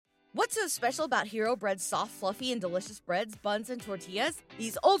What's so special about Hero Bread's soft, fluffy, and delicious breads, buns, and tortillas?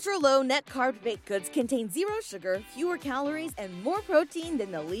 These ultra-low net-carb baked goods contain zero sugar, fewer calories, and more protein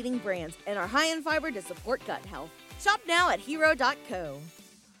than the leading brands, and are high in fiber to support gut health. Shop now at hero.co.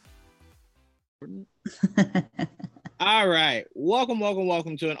 All right. Welcome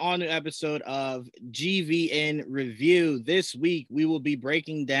to an all-new episode of GVN Review. This week, we will be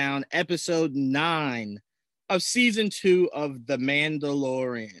breaking down episode 9 of season 2 of The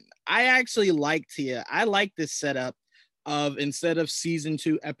Mandalorian. I actually like this setup of, instead of season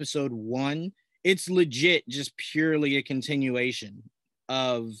 2, episode 1, it's legit just purely a continuation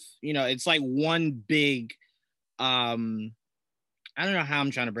of, it's like one big, I don't know how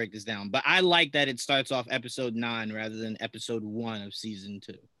I'm trying to break this down, but I like that it starts off episode 9 rather than episode 1 of season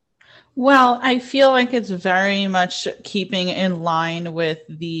 2. Well, I feel like it's very much keeping in line with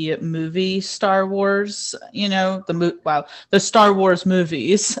the movie Star Wars, the Star Wars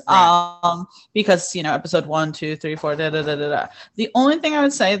movies, right. Because, episode 1, 2, 3, 4, The only thing I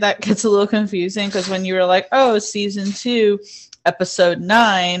would say that gets a little confusing, because when you were like, oh, season 2, episode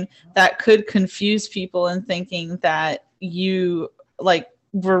 9, that could confuse people in thinking that you,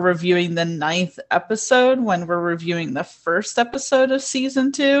 we're reviewing the 9th episode when we're reviewing the first episode of season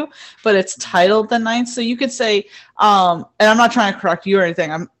 2, but it's titled the 9th. So you could say, and I'm not trying to correct you or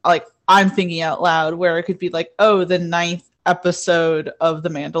anything. I'm thinking out loud where it could be like, oh, the 9th episode of The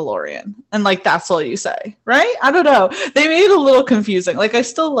Mandalorian. And that's all you say, right? I don't know. They made it a little confusing. I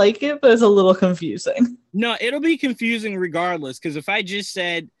still like it, but it's a little confusing. No, it'll be confusing regardless. Because if I just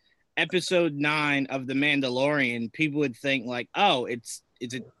said episode 9 of The Mandalorian, people would think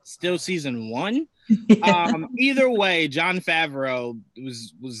is it still season 1? Yeah. Either way, Jon Favreau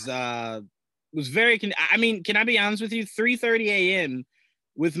was very. Can I be honest with you? 3:30 a.m.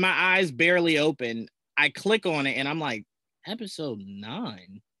 with my eyes barely open, I click on it and I'm like, episode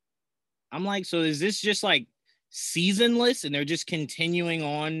 9. I'm like, so is this just seasonless and they're just continuing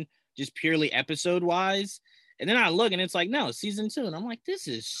on just purely episode wise? And then I look and it's like, no, season 2, and I'm like, this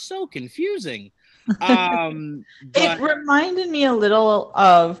is so confusing. It reminded me a little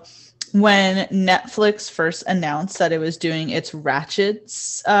of when Netflix first announced that it was doing its Ratched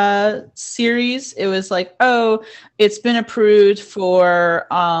series. It was like, oh, it's been approved for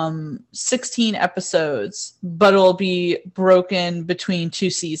 16 episodes, but it'll be broken between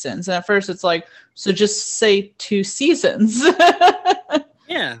 2 seasons. And at first it's like, so just say 2 seasons.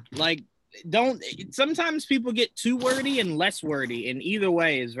 Yeah, sometimes people get too wordy and less wordy, and either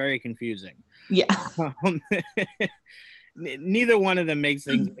way is very confusing. Yeah. Neither one of them makes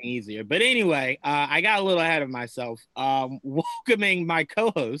things easier. But anyway, I got a little ahead of myself. Welcoming my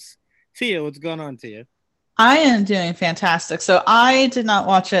co-host, Tia. What's going on, Tia? I am doing fantastic. So I did not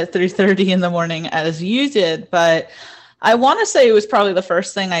watch it at 3:30 in the morning as you did, but I want to say it was probably the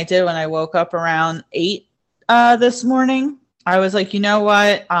first thing I did when I woke up around 8 this morning. I was like, you know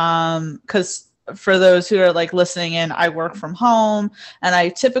what? Because for those who are listening in, I work from home and I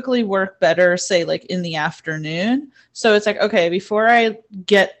typically work better, say in the afternoon. So it's okay, before I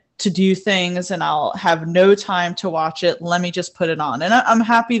get to do things and I'll have no time to watch it, let me just put it on. And I'm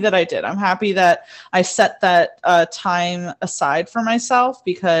happy that I did. I'm happy that I set that time aside for myself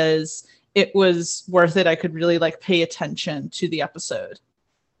because it was worth it. I could really pay attention to the episode.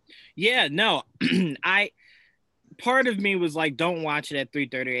 Yeah, no, part of me was don't watch it at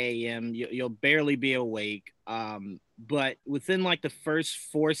 3:30 a.m. You'll barely be awake. But within the first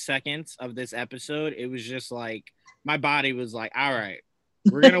 4 seconds of this episode, it was just my body was all right,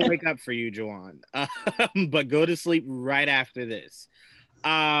 we're going to wake up for you, Juwan. But go to sleep right after this.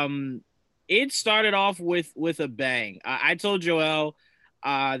 It started off with a bang. I told Joel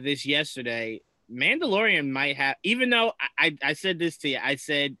this yesterday, Mandalorian might have, even though I said this to you, I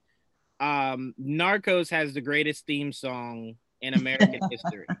said, Narcos has the greatest theme song in American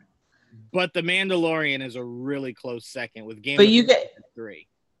history, but The Mandalorian is a really close second with Game of Thrones 3.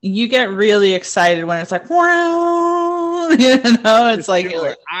 You get really excited when it's wow, it's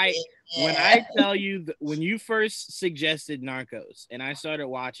sure. When I tell you when you first suggested Narcos and I started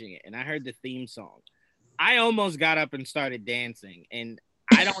watching it and I heard the theme song, I almost got up and started dancing, and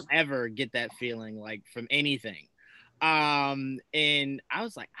I don't ever get that feeling from anything. And I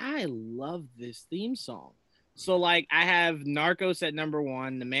was I love this theme song. So I have Narcos at number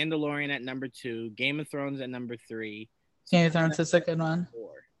 1, The Mandalorian at number 2, Game of Thrones at number 3. Game of Thrones is a good one. 4.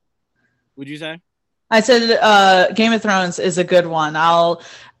 Would you say? I said Game of Thrones is a good one.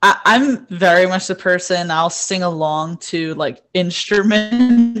 I'm very much the person, I'll sing along to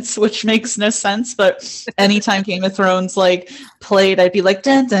instruments, which makes no sense. But anytime Game of Thrones played, I'd be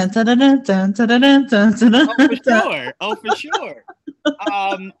dun dun dun dun dun dun dun dun dun dun. Oh, for sure.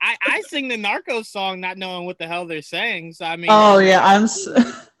 I sing the Narcos song not knowing what the hell they're saying. So I mean, Oh yeah,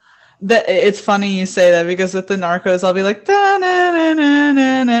 it's funny you say that because with the Narcos, I'll be like,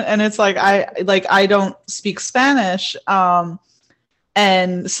 "Da-na-na-na-na-na," and it's like I don't speak Spanish,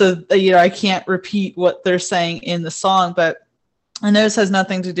 and so I can't repeat what they're saying in the song, but I know this has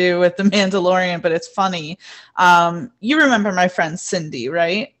nothing to do with The Mandalorian, but it's funny. You remember my friend Cindy,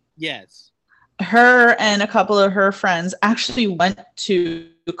 right? yes. Her and a couple of her friends actually went to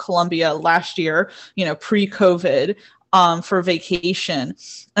Colombia last year, pre-COVID, for vacation.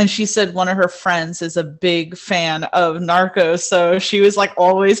 And she said one of her friends is a big fan of Narcos. So she was like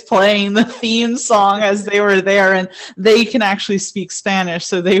always playing the theme song as they were there, and they can actually speak Spanish.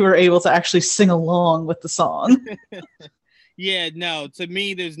 So they were able to actually sing along with the song. Yeah, no, to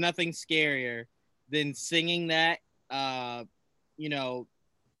me, there's nothing scarier than singing that,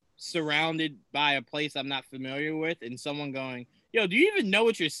 surrounded by a place I'm not familiar with and someone going, yo, do you even know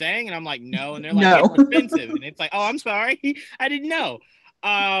what you're saying? And I'm like, no. And they're like, No. it's offensive. And it's like, oh, I'm sorry. I didn't know.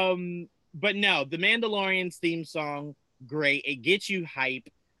 But no, the Mandalorian's theme song, great. It gets you hype.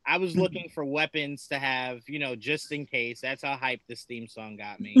 I was looking for weapons to have, just in case. That's how hyped this theme song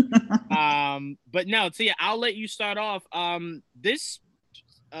got me. But no, Tia, I'll let you start off. This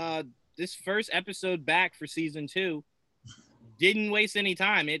first episode back for season 2 didn't waste any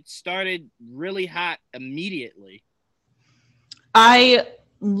time. It started really hot immediately. I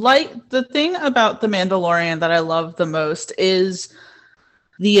like the thing about The Mandalorian that I love the most is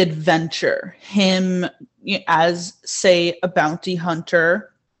the adventure. Him as, say, a bounty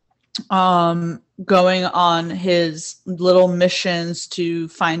hunter, going on his little missions to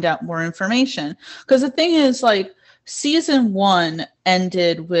find out more information. Because the thing is, like, season 1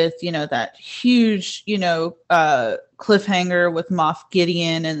 ended with, that huge, cliffhanger with Moff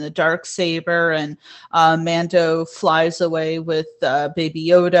Gideon and the Darksaber, and Mando flies away with Baby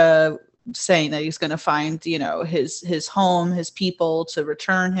Yoda, saying that he's going to find, his home, his people to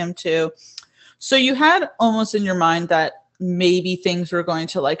return him to. So you had almost in your mind that maybe things were going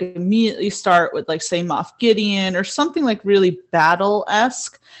to like immediately start with, like, say, Moff Gideon or something like really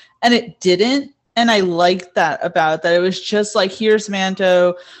battle-esque, and it didn't. And I liked that about that. It was just like, here's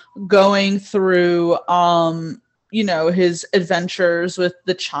Mando going through, his adventures with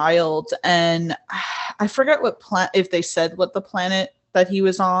the child. And I forget what if they said what the planet that he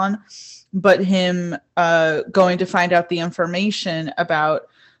was on, but him going to find out the information about,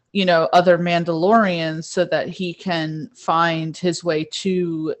 other Mandalorians so that he can find his way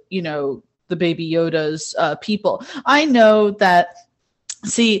to, the Baby Yoda's people. I know that.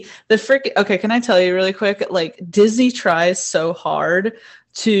 See, okay, can I tell you really quick? Like, Disney tries so hard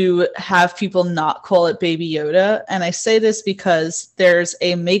to have people not call it Baby Yoda. And I say this because there's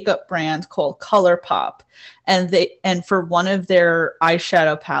a makeup brand called ColourPop. And for one of their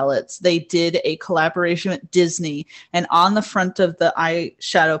eyeshadow palettes, they did a collaboration with Disney. And on the front of the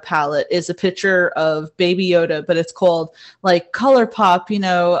eyeshadow palette is a picture of Baby Yoda, but it's called, like,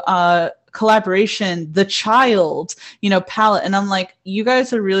 ColourPop, collaboration, the child, palette. And I'm like, you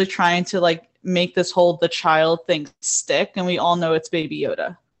guys are really trying to, like, make this whole the child thing stick, and we all know it's Baby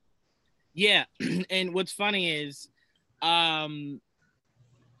Yoda. Yeah. And what's funny is I've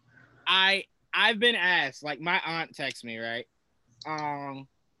been asked, like, my aunt texted me, right? A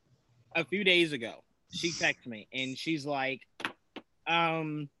few days ago. She texted me and she's like,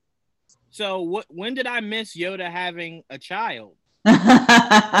 so when did I miss Yoda having a child? I'm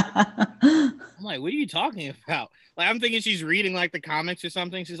like, what are you talking about? Like, I'm thinking she's reading, like, the comics or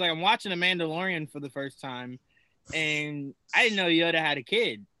something. She's like, I'm watching The Mandalorian for the first time, and I didn't know Yoda had a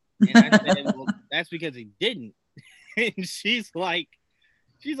kid. And I said, well, that's because he didn't. And she's like,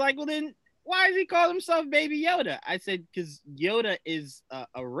 well, then why does he call himself Baby Yoda? I said, because Yoda is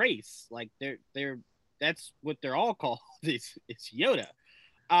a race. Like, they're that's what they're all called. It's Yoda.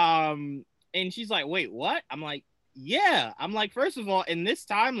 And she's like, wait, what? I'm like, yeah. I'm like, first of all, in this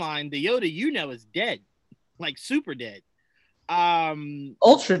timeline, the Yoda is dead, like super dead.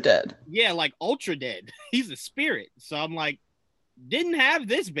 Ultra dead. Yeah, like ultra dead. He's a spirit. So I'm like, didn't have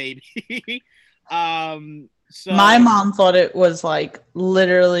this baby. So my mom thought it was like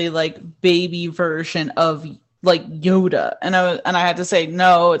literally like baby version of like Yoda, and I had to say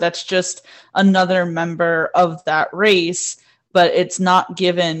no, that's just another member of that race, but it's not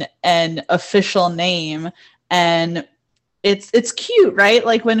given an official name. And it's cute, right?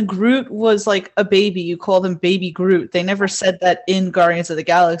 Like when Groot was like a baby, you called him Baby Groot. They never said that in Guardians of the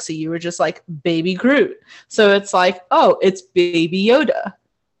Galaxy. You were just like Baby Groot. So it's like, oh, it's Baby Yoda.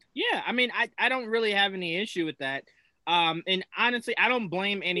 Yeah, I mean, I don't really have any issue with that. And honestly, I don't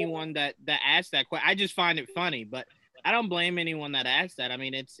blame anyone that asked that question. I just find it funny. But I don't blame anyone that asks that. I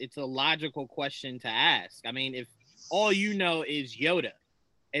mean, it's a logical question to ask. I mean, if all you know is Yoda,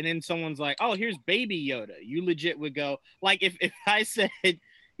 and then someone's like, "Oh, here's Baby Yoda," you legit would go like, if I said,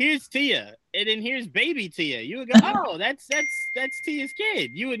 "Here's Tia," and then here's Baby Tia, you would go, "Oh, that's Tia's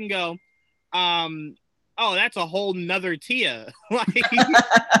kid." You wouldn't go, "Oh, that's a whole nother Tia." Like,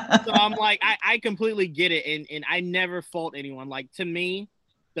 so I'm like, I completely get it, and I never fault anyone. Like, to me,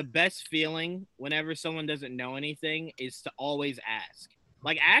 the best feeling whenever someone doesn't know anything is to always ask.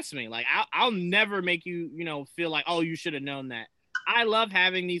 Like, ask me. Like, I'll never make you, feel like, oh, you should have known that. I love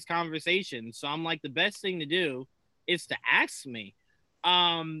having these conversations. So I'm like, the best thing to do is to ask me.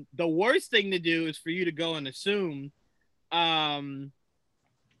 The worst thing to do is for you to go and assume, and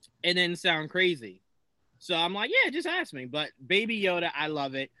then sound crazy. So I'm like, yeah, just ask me. But Baby Yoda, I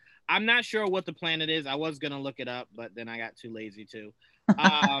love it. I'm not sure what the planet is. I was going to look it up, but then I got too lazy to.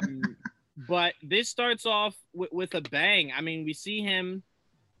 But this starts off with a bang. I mean, we see him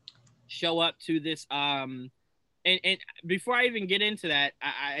show up to this. And before I even get into that,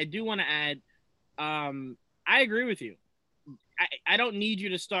 I do want to add, I agree with you. I don't need you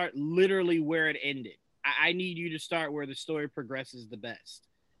to start literally where it ended. I need you to start where the story progresses the best.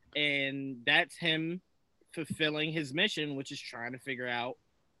 And that's him fulfilling his mission, which is trying to figure out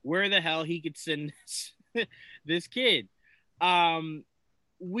where the hell he could send this kid.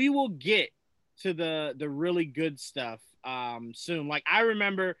 We will get to the really good stuff soon. Like, I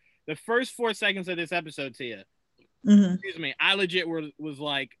remember the first 4 seconds of this episode, Tia. Mm-hmm. Excuse me. I legit was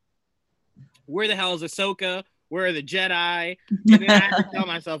like, where the hell is Ahsoka? Where are the Jedi? And then I had to tell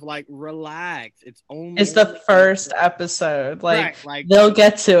myself, like, relax. It's the first episode. Like, right, like, they'll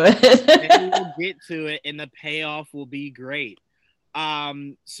get to it. they will get to it, and the payoff will be great.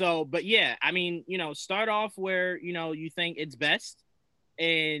 So, but yeah, I mean, start off where, you think it's best,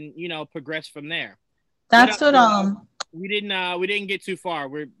 and, progress from there. That's what we didn't get too far.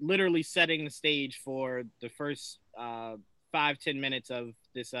 We're literally setting the stage for the first 5-10 minutes of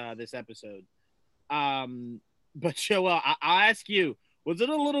this episode. But Joel, I'll ask you, was it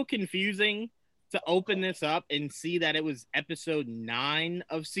a little confusing to open this up and see that it was episode 9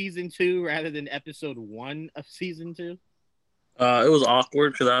 of season 2 rather than episode 1 of season 2? It was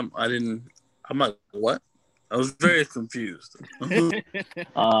awkward because I'm like, what? I was very confused. I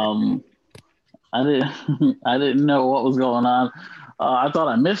didn't know what was going on. I thought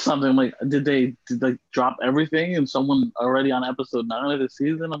I missed something. Like, did they drop everything and someone already on episode 9 of the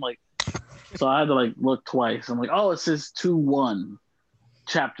season? I'm like, so I had to like look twice. I'm like, oh, it says 2-1,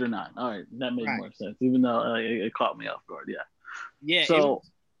 chapter 9. All right, that made more sense. Even though it caught me off guard. Yeah. Yeah. So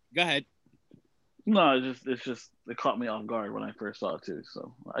go ahead. No, it's just it caught me off guard when I first saw it too.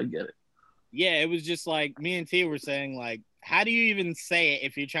 So I get it. Yeah, it was just like me and Tia were saying, like, how do you even say it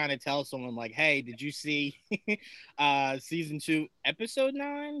if you're trying to tell someone, like, hey, did you see season 2, episode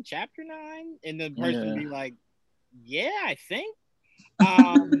 9, chapter 9? And the person would be like, yeah, I think.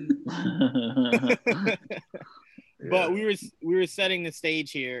 But we were setting the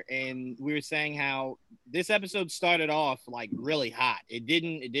stage here, and we were saying how this episode started off like really hot. It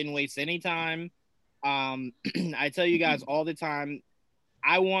didn't waste any time. I tell you guys all the time,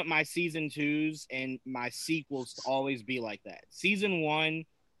 I want my season 2s and my sequels to always be like that. Season 1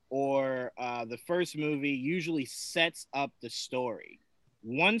 or the first movie usually sets up the story.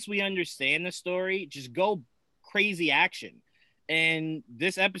 Once we understand the story, just go crazy action. And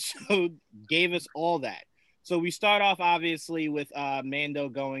this episode gave us all that. So we start off obviously with Mando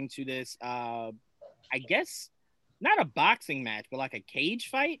going to this, I guess, not a boxing match, but like a cage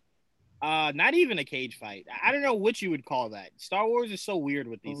fight. Not even a cage fight. I don't know what you would call that. Star Wars is so weird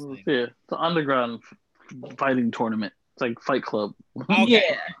with these things. Yeah, it's an underground fighting tournament. It's like Fight Club. Okay.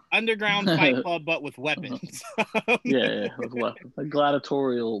 Yeah. Underground Fight Club, but with weapons. yeah, with weapons. Like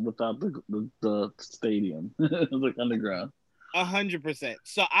gladiatorial without the stadium. It's like underground. 100%.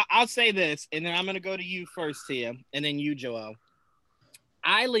 So I'll say this, and then I'm going to go to you first, Tia, and then you, Joel.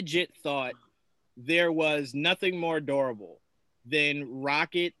 I legit thought there was nothing more adorable than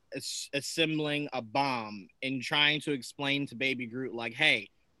Rocket assembling a bomb and trying to explain to Baby Groot, like, hey,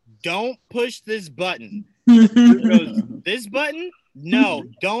 don't push this button. Groot goes, this button? No,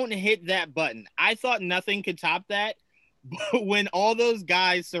 don't hit that button. I thought nothing could top that, but when all those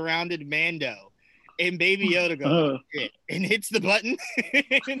guys surrounded Mando and Baby Yoda goes, shit, and hits the button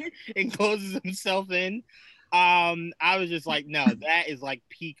and closes himself in, I was just like, no, that is like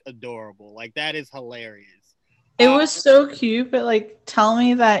peak adorable. Like, that is hilarious. It was so cute, but like, tell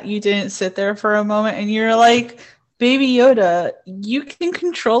me that you didn't sit there for a moment and you're like, Baby Yoda, you can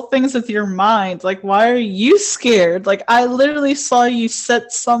control things with your mind. Like, why are you scared? Like, I literally saw you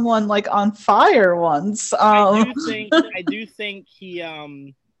set someone like on fire once. I do think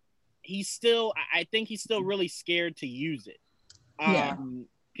he's still. I think he's still really scared to use it.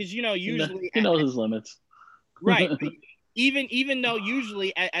 Because usually he knows his limits. Right. even though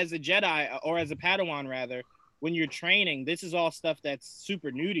usually as a Jedi or as a Padawan rather, when you're training, this is all stuff that's super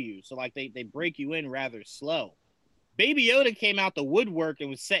new to you. So like they break you in rather slow. Baby Yoda came out the woodwork and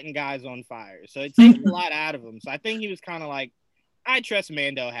was setting guys on fire. So it takes a lot out of him. So I think he was kind of like, I trust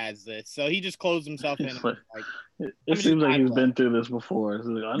Mando has this. So he just closed himself in. It seems like he's been through this before. So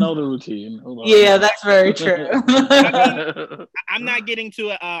like, I know the routine. Yeah, that's very true. I'm not getting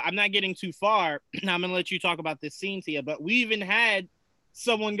too far. I'm gonna let you talk about this scene, Tia. But we even had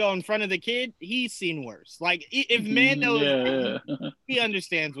someone go in front of the kid. He's seen worse. Like if Mando, he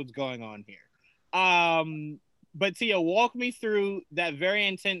understands what's going on here. But Tia, walk me through that very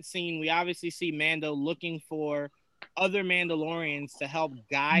intense scene. We obviously see Mando looking for other Mandalorians to help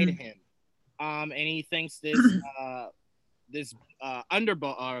guide him. And he thinks this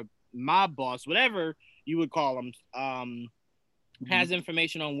underboss or mob boss, whatever you would call him, has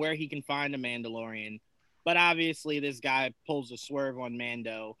information on where he can find a Mandalorian. But obviously this guy pulls a swerve on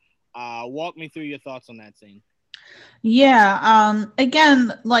Mando. Walk me through your thoughts on that scene. Yeah.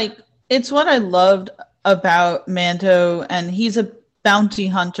 Again, like it's what I loved about Mando, and he's a bounty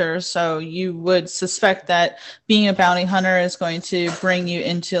hunter, so you would suspect that being a bounty hunter is going to bring you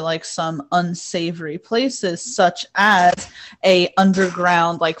into like some unsavory places, such as a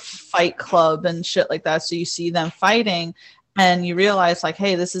underground like fight club and shit like that. So you see them fighting and you realize like,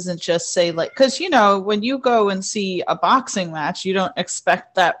 hey, this isn't just say like, because when you go and see a boxing match, you don't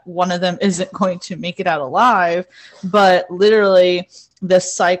expect that one of them isn't going to make it out alive, but literally the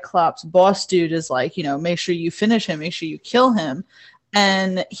Cyclops boss dude is like, make sure you finish him, make sure you kill him.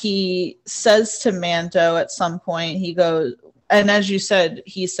 And he says to Mando at some point, he goes, and as you said,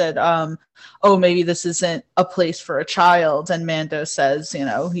 he said, oh, maybe this isn't a place for a child. And Mando says,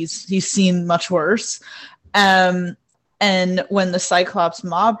 he's seen much worse. And when the Cyclops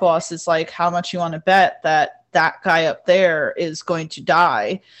mob boss is like, how much you want to bet that guy up there is going to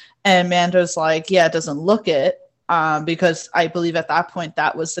die? And Mando's like, yeah, it doesn't look it. Because I believe at that point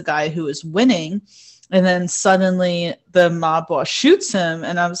that was the guy who was winning. And then suddenly the mob boss shoots him.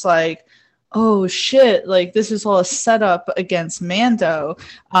 And I was like, oh shit, like this is all a setup against Mando.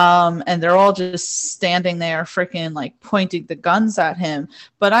 And they're all just standing there freaking like pointing the guns at him.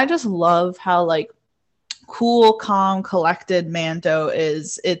 But I just love how like cool, calm, collected Mando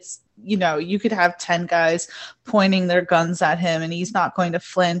is. It's, you could have 10 guys pointing their guns at him and he's not going to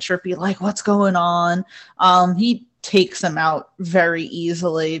flinch or be like, what's going on? He takes him out very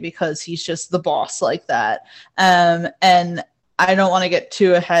easily because he's just the boss like that. And I don't want to get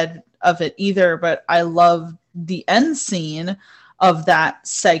too ahead of it either, but I love the end scene of that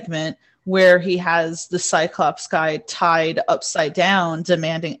segment where he has the Cyclops guy tied upside down,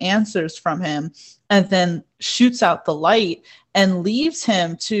 demanding answers from him, and then shoots out the light and leaves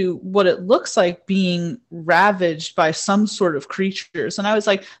him to what it looks like being ravaged by some sort of creatures. And I was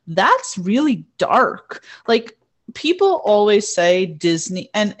like, that's really dark. Like, people always say Disney,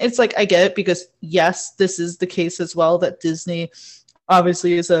 and it's like, I get it because yes, this is the case as well, that Disney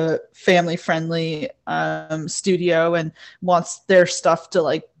obviously is a family friendly studio and wants their stuff to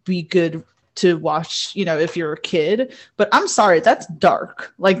like be good to watch, if you're a kid. But I'm sorry, that's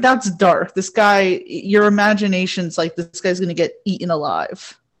dark. Like, that's dark. This guy, your imagination's like, this guy's gonna get eaten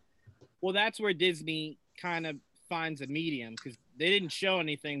alive. Well, that's where Disney kind of finds a medium, because they didn't show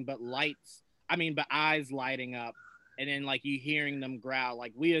anything but but eyes lighting up, and then like you hearing them growl.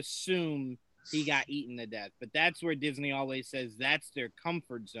 Like, we assume he got eaten to death, but that's where Disney always says that's their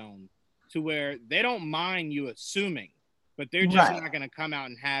comfort zone, to where they don't mind you assuming, but they're just not going to come out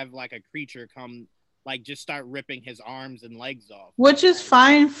and have like a creature come like just start ripping his arms and legs off. Which is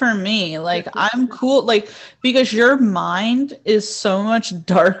fine for me. Like, I'm cool, like, because your mind is so much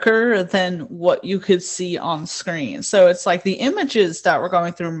darker than what you could see on screen. So it's like the images that were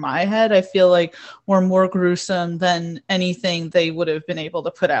going through my head, I feel like were more gruesome than anything they would have been able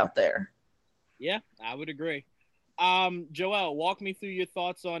to put out there. Yeah, I would agree. Joel, walk me through your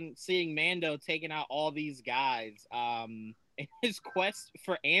thoughts on seeing Mando taking out all these guys in his quest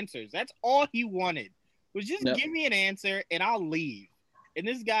for answers. That's all he wanted, was just give me an answer and I'll leave. And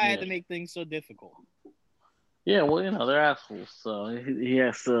this guy had to make things so difficult. Yeah, well, they're assholes. So he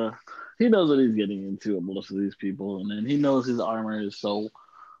has to, he knows what he's getting into with most of these people. And then he knows his armor is so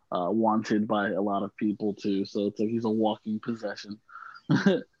wanted by a lot of people too. So it's like he's a walking possession.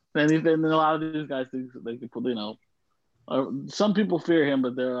 And a lot of these guys think they can put, Some people fear him,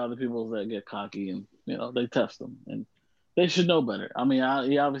 but there are other people that get cocky and they test him, and they should know better. I mean,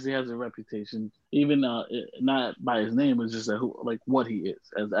 he obviously has a reputation, even not by his name, but just what he is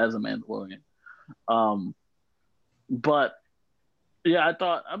as a Mandalorian. But yeah, I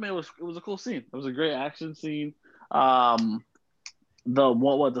thought. I mean, it was a cool scene. It was a great action scene. The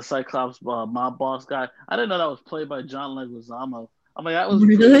Cyclops mob boss guy. I didn't know that was played by John Leguizamo. I mean, that was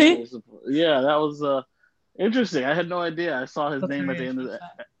really cool. Yeah, that was interesting. I had no idea. I saw his name at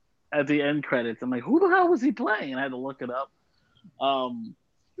the end credits. I'm like, who the hell was he playing? And I had to look it up.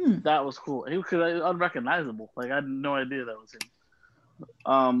 That was cool. He was unrecognizable. Like I had no idea that was him.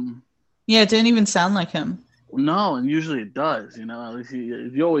 Yeah, it didn't even sound like him. No, and usually it does. At least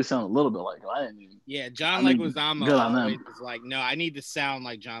you always sound a little bit like him. I didn't even. Yeah, John Leguizamo always was like, no, I need to sound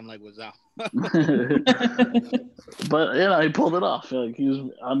like John Leguizamo. But he pulled it off. Like he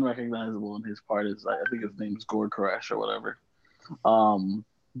was unrecognizable in his part. I think his name is Gord Koresh or whatever.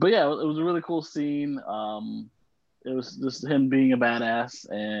 But yeah, it was a really cool scene. It was just him being a badass,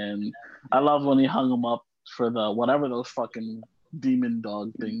 and I love when he hung him up for the whatever those fucking demon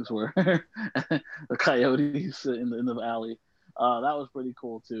dog things were, the coyotes in the alley. That was pretty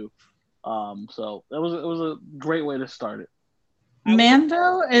cool too. So it was a great way to start it.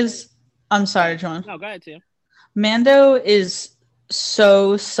 Mando is. I'm sorry, John. No, go ahead, Tim. Mando is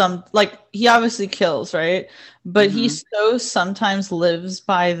he obviously kills, right? But he sometimes lives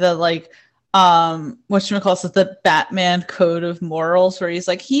by the whatchamacallit, the Batman code of morals, where he's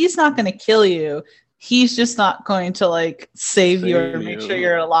like, he's not going to kill you. He's just not going to save you or make sure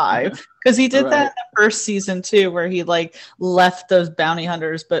you're alive. Because he did that in the first season too, where he left those bounty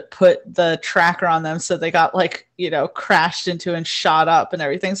hunters, but put the tracker on them so they got crashed into and shot up and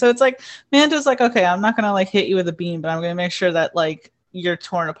everything. So it's Mando's okay, I'm not gonna hit you with a beam, but I'm gonna make sure that you're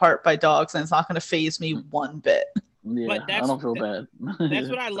torn apart by dogs, and it's not gonna phase me one bit. Yeah, I don't feel bad. That's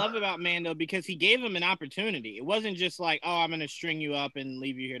what I love about Mando, because he gave him an opportunity. It wasn't just oh, I'm gonna string you up and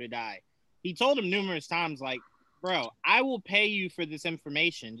leave you here to die. He told him numerous times, bro, I will pay you for this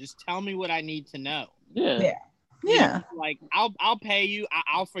information. Just tell me what I need to know. Yeah. I'll pay you.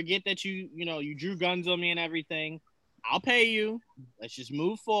 I'll forget that you drew guns on me and everything. I'll pay you. Let's just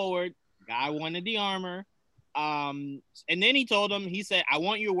move forward. Guy wanted the armor. And then he told him, he said, I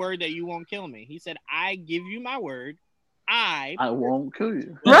want your word that you won't kill me. He said, I give you my word. I won't kill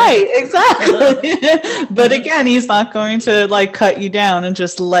you. Right, exactly. But again, he's not going to cut you down and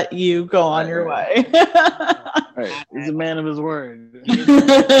just let you go on your way. Right. He's a man of his word.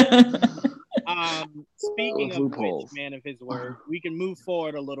 Speaking of which, man of his word, we can move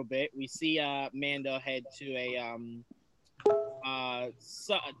forward a little bit. We see Mando head to a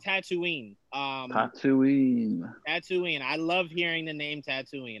Tatooine. Tatooine. I love hearing the name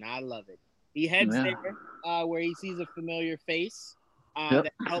Tatooine. I love it. He heads there where he sees a familiar face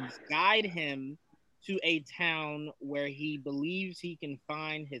that helps guide him to a town where he believes he can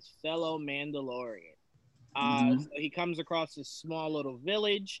find his fellow Mandalorian. So he comes across this small little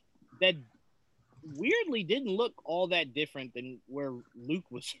village that weirdly didn't look all that different than where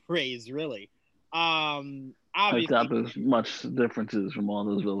Luke was raised, really. Obviously, I doubt there's much differences from all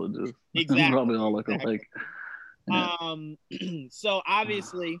those villages. Exactly. Probably all look alike. So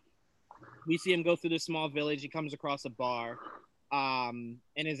obviously, we see him go through this small village. He comes across a bar, and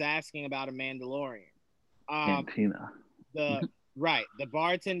is asking about a Mandalorian. Cantina. The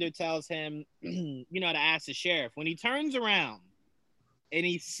bartender tells him, to ask the sheriff. When he turns around and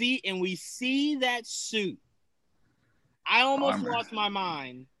we see that suit, I almost lost my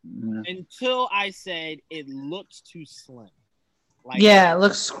mind until I said it looks too slim. It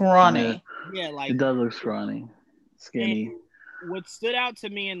looks scrawny. Yeah, it does look scrawny, skinny. What stood out to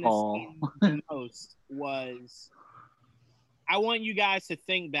me in this scene the most was, I want you guys to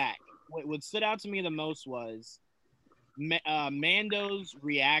think back. What stood out to me the most was Mando's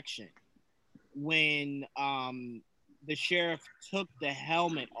reaction when the sheriff took the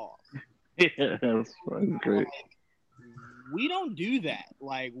helmet off. Yeah, that's great. We don't do that.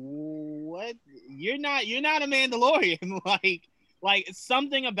 What? You're not a Mandalorian. like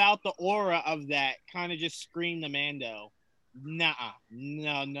something about the aura of that kind of just screamed the Mando. No.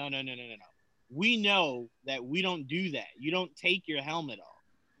 We know that we don't do that. You don't take your helmet off.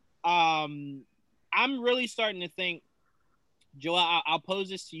 I'm really starting to think, Joel, I'll pose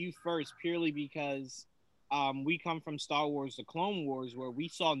this to you first, purely because we come from Star Wars, the Clone Wars, where we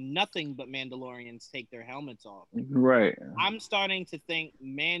saw nothing but Mandalorians take their helmets off. Right. I'm starting to think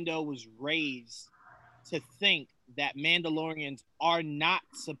Mando was raised to think that Mandalorians are not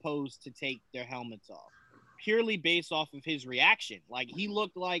supposed to take their helmets off, purely based off of his reaction. He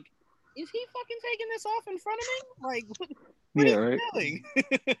looked like is he fucking taking this off in front of me? Like, what is he doing?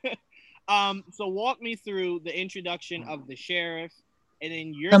 So walk me through the introduction of the sheriff, and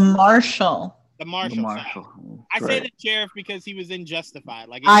then the marshal. The marshal. I say the sheriff because he was in Justified.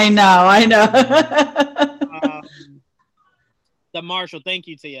 Like, I know. The marshal. Thank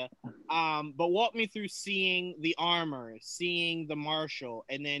you, Tia. But walk me through seeing the armor, seeing the marshal,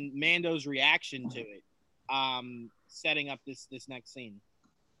 and then Mando's reaction to it, setting up this next scene.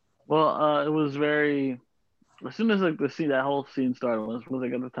 Well, it was very. As soon as that whole scene started, as soon as they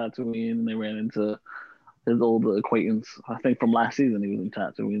got to Tatooine and they ran into his old acquaintance, I think from last season he was in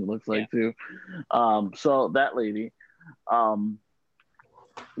Tatooine, it looks like too. So that lady,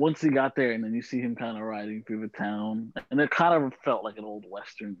 once he got there and then you see him kind of riding through the town, and it kind of felt like an old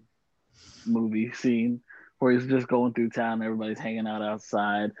Western movie scene where he's just going through town and everybody's hanging out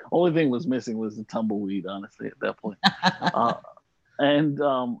outside. Only thing was missing was the tumbleweed, honestly, at that point. And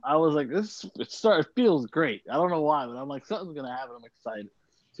I was like, it feels great. I don't know why, but I'm like, something's going to happen. I'm excited.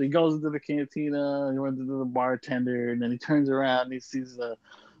 So he goes into the cantina, he runs into the bartender, and then he turns around and he sees the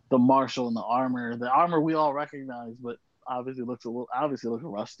marshal in the armor. The armor we all recognize, but obviously looks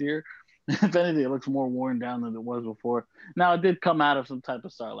rustier. If anything, it looks more worn down than it was before. Now, it did come out of some type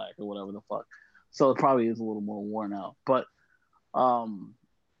of Sarlacc or whatever the fuck. So it probably is a little more worn out. But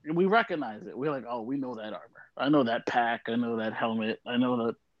we recognize it. We're like, oh, we know that armor. I know that pack. I know that helmet. I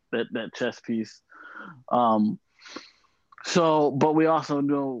know that chest piece. But we also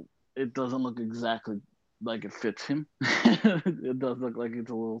know it doesn't look exactly like it fits him. It does look like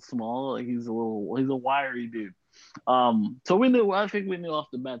it's a little small. Like he's a wiry dude. So we knew. I think we knew off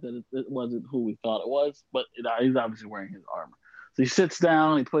the bat that it wasn't who we thought it was. But he's obviously wearing his armor. So he sits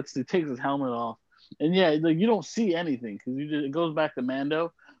down. He takes his helmet off, and you don't see anything because it goes back to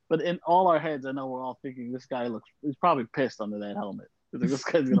Mando. But in all our heads, I know we're all thinking this guy he's probably pissed under that helmet. Like, this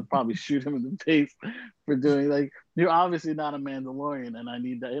guy's going to probably shoot him in the face for doing, you're obviously not a Mandalorian, and I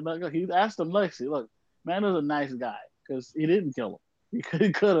need that. Like, he asked him nicely, look, Mando's a nice guy, because he didn't kill him.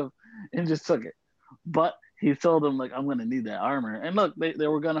 He could have, and just took it. But he told him, I'm going to need that armor. And look, they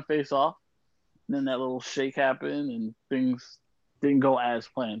were going to face off. And then that little shake happened, and things didn't go as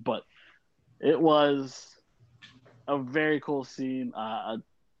planned. But it was a very cool scene.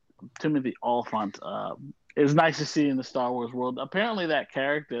 Timothy Olyphant is nice to see in the Star Wars world. Apparently, that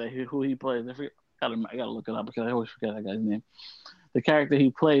character who he plays, I gotta look it up because I always forget that guy's name. The character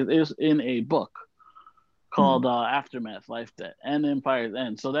he plays is in a book called Aftermath, Life, Death, and Empire's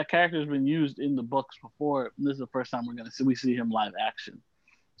End. So that character has been used in the books before. This is the first time we see him live action.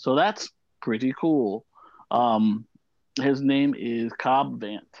 So that's pretty cool. His name is Cobb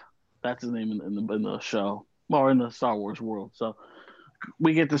Vanth. That's his name in the show, or in the Star Wars world. So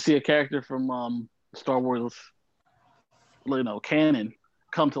we get to see a character from Star Wars, canon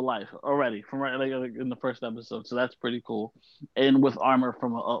come to life already from in the first episode. So that's pretty cool, and with armor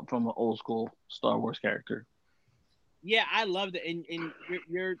from an old school Star Wars character. Yeah, I loved it, and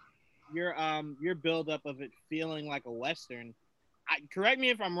your build up of it feeling like a Western. Correct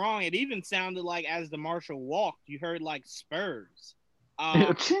me if I'm wrong. It even sounded like as the marshal walked, you heard like spurs.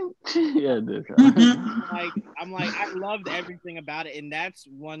 Yeah, it did. I'm like, I loved everything about it, and that's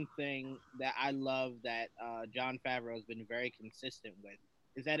one thing that I love that Jon Favreau has been very consistent with,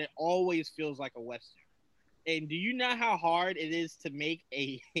 is that it always feels like a Western. And do you know how hard it is to make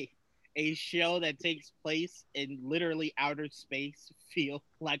a show that takes place in literally outer space feel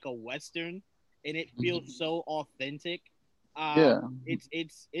like a Western, and it feels so authentic?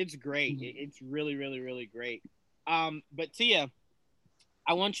 It's great. It's really, really, really great. But Tia,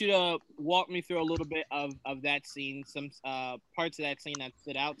 I want you to walk me through a little bit of that scene, some parts of that scene that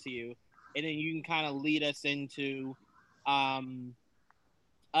stood out to you, and then you can kind of lead us into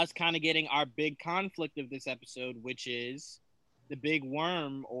us kind of getting our big conflict of this episode, which is the big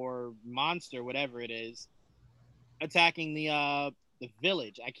worm or monster, whatever it is, attacking the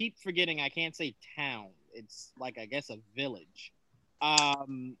village. I keep forgetting I can't say town. It's like, I guess, a village.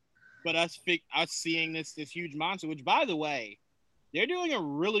 But us seeing this huge monster, which, by the way, they're doing a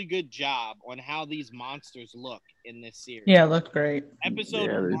really good job on how these monsters look in this series. Yeah, look great.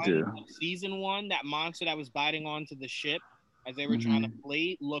 Episode 1 of season 1, that monster that was biting onto the ship as they were trying to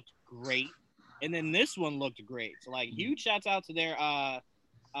flee looked great. And then this one looked great. So, huge shouts out to their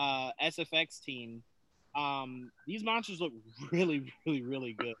SFX team. These monsters look really, really,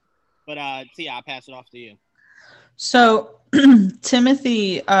 really good. But, Tia, I'll pass it off to you. So,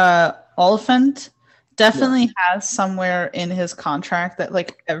 Timothy Olyphant definitely has somewhere in his contract that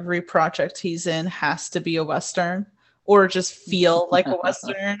every project he's in has to be a Western or just feel like a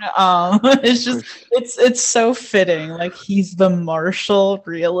Western. It's so fitting. Like he's the marshal,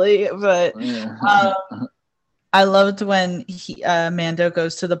 really. But I loved when Mando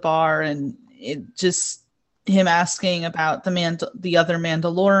goes to the bar and it just him asking about the other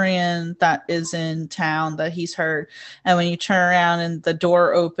Mandalorian that is in town that he's heard, and when you turn around and the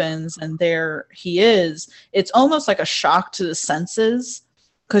door opens and there he is, it's almost like a shock to the senses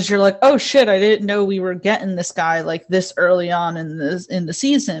because you're like, oh shit, I didn't know we were getting this guy like this early on in the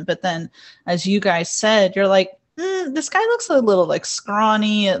season. But then, as you guys said, you're like, this guy looks a little like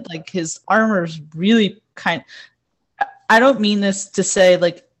scrawny, like his armor's really I don't mean this to say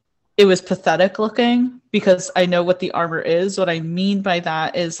like it was pathetic looking, because I know what the armor is. What I mean by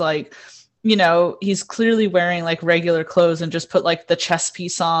that is like, you know, he's clearly wearing like regular clothes and just put like the chest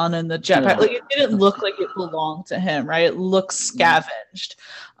piece on and the jetpack. Like it didn't look like it belonged to him, right? It looks scavenged.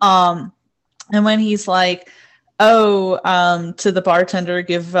 And when he's like, to the bartender,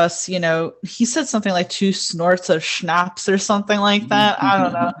 give us, you know, he said something like 2 snorts of schnapps or something like that. I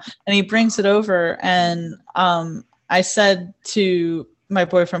don't know. And he brings it over, and I said to my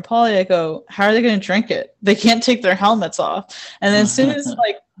boyfriend Paulie, I go, how are they going to drink it? They can't take their helmets off. And then as soon as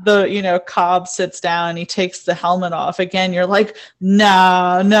like Cobb sits down, he takes the helmet off again. You're like,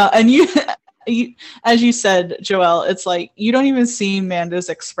 no. And you, as you said, Joelle, it's like you don't even see Mando's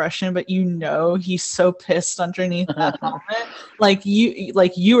expression, but you know he's so pissed underneath that helmet. Like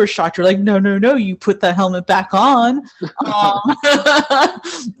you were shocked. You're like, no, you put that helmet back on.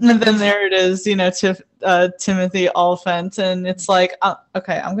 And then there it is, you know, Timothy Olyphant, and it's like,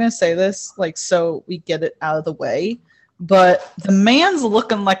 okay, I'm gonna say this like so we get it out of the way. But the man's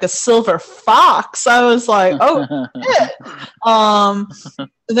looking like a silver fox. I was like, oh shit.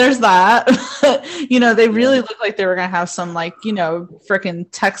 There's that. You know, they really looked like they were gonna have some like, you know, freaking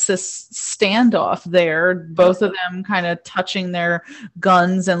Texas standoff there. Both of them kind of touching their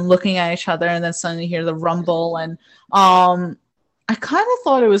guns and looking at each other, and then suddenly you hear the rumble. And I kind of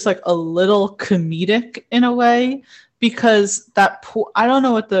thought it was like a little comedic in a way, because I don't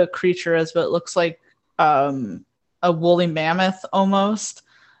know what the creature is, but it looks like a woolly mammoth almost,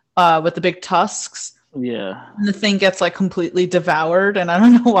 with the big tusks. Yeah. And the thing gets like completely devoured, and I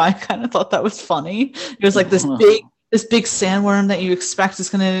don't know why I kind of thought that was funny. It was like this big sandworm that you expect is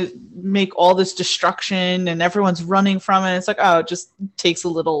going to make all this destruction and everyone's running from it. It's like, oh, it just takes a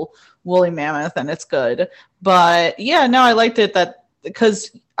little woolly mammoth and it's good. But yeah, no, I liked it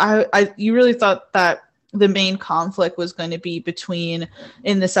because you really thought that the main conflict was going to be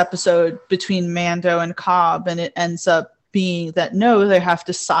in this episode between Mando and Cobb, and it ends up being that no, they have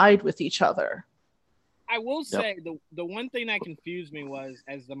to side with each other. I will say the one thing that confused me was,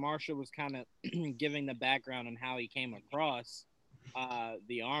 as the marshal was kind of giving the background on how he came across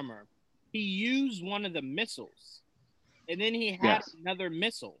the armor, he used one of the missiles, and then he had another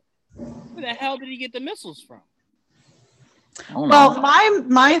missile. Where the hell did he get the missiles from? Well,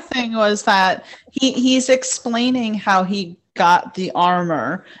 my thing was that he's explaining how he got the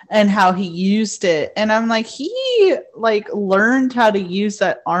armor and how he used it, and I'm like, he like learned how to use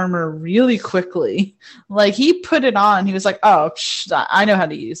that armor really quickly. Like he put it on, he was like, oh, I know how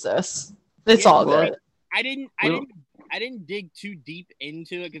to use this. It's all good. I didn't dig too deep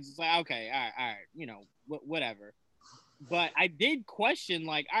into it because it's like, okay, all right, you know, whatever. But I did question,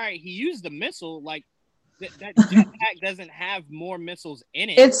 like, all right, he used the missile, like. That jetpack doesn't have more missiles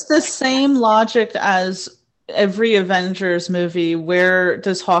in it. It's the same logic as every Avengers movie. Where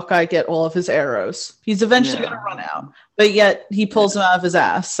does Hawkeye get all of his arrows? He's eventually going to run out, but yet he pulls them out of his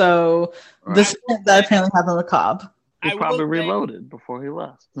ass. So that apparently happened with Cobb. He probably reloaded before he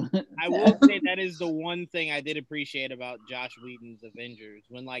left. I will say that is the one thing I did appreciate about Josh Whedon's Avengers.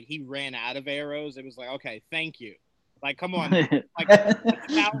 When like he ran out of arrows, it was like, okay, thank you. Like, come on, like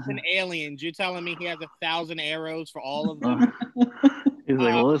 1,000 aliens. You're telling me he has 1,000 arrows for all of them? He's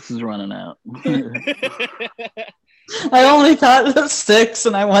like, well, this is running out. I only thought of 6,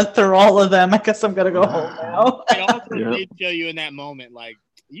 and I went through all of them. I guess I'm gonna go home now. It also did show you in that moment, like,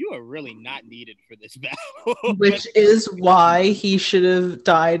 you are really not needed for this battle. Which is why he should have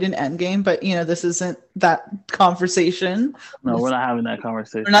died in Endgame. But you know, this isn't that conversation. No, we're not having that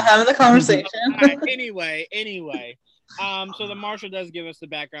conversation. We're not having the conversation. Right, anyway. So the marshal does give us the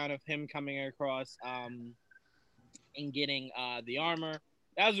background of him coming across and getting the armor.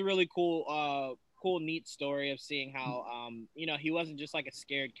 That was a really cool, neat story of seeing how you know, he wasn't just like a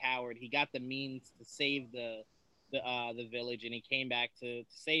scared coward. He got the means to save the village, and he came back to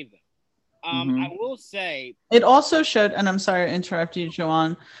save them. I will say it also showed, and I'm sorry to interrupt you,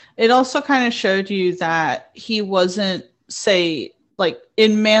 Joanne. It also kind of showed you that he wasn't, say, like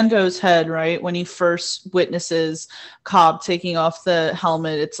in Mando's head, right, when he first witnesses Cobb taking off the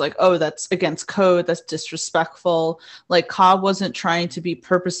helmet, it's like, oh, that's against code, that's disrespectful. Like, Cobb wasn't trying to be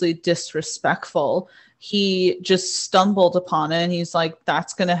purposely disrespectful. He just stumbled upon it, and he's like,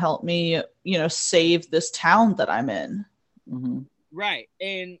 that's going to help me, save this town that I'm in. Mm-hmm. Right.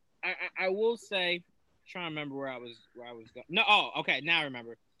 And I will say, trying to remember where I was going. No, okay, now I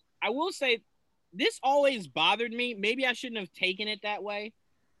remember. I will say, this always bothered me. Maybe I shouldn't have taken it that way.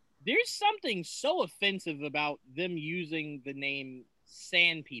 There's something so offensive about them using the name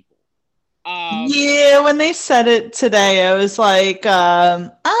Sand People. Yeah, when they said it today, I was like,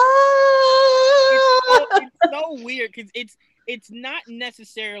 It's so weird because it's not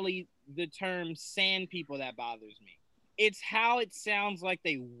necessarily the term Sand People that bothers me. It's how it sounds like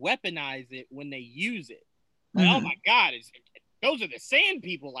they weaponize it when they use it. Like, oh my God, those are the Sand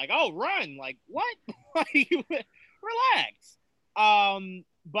People. Like, oh, run. Like, what? Relax.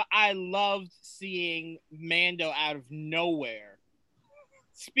 But I loved seeing Mando out of nowhere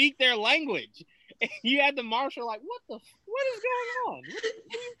speak their language. And you had the marshal like, what is going on? What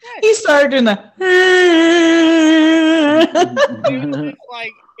you say? He started doing the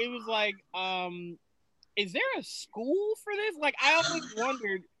it was like, is there a school for this? Like, I always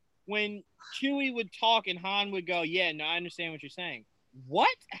wondered when Chewie would talk and Han would go, yeah, no, I understand what you're saying.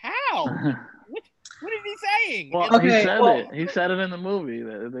 What? How? What is he saying? Well, okay, he said it in the movie.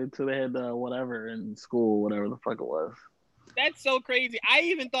 They had whatever in school, whatever the fuck it was. That's so crazy. I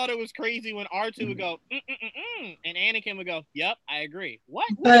even thought it was crazy when R2 would go, and Anakin would go, yep, I agree. What?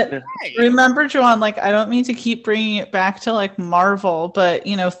 But remember, Joanne, like, I don't mean to keep bringing it back to, like, Marvel, but,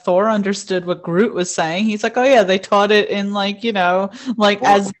 Thor understood what Groot was saying. He's like, oh, yeah, they taught it in, like,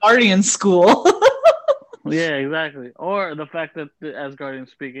 Asgardian school. Yeah, exactly. Or the fact that the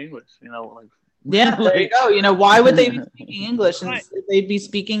Asgardians speak English, like. Yeah, there you go. Why would they be speaking English? And they'd be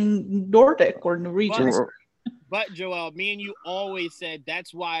speaking Nordic or Norwegian. But Joel, me and you always said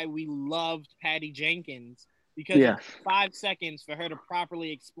that's why we loved Patty Jenkins, because it took 5 seconds for her to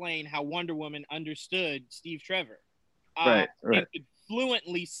properly explain how Wonder Woman understood Steve Trevor. Right. And could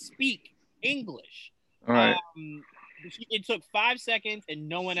fluently speak English. Right. It took 5 seconds, and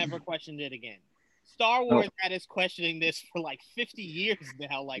no one ever questioned it again. Star Wars had us questioning this for like 50 years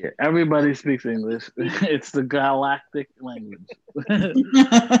now. Like, everybody speaks English. It's the galactic language.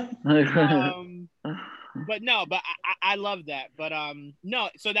 But I love that. But no,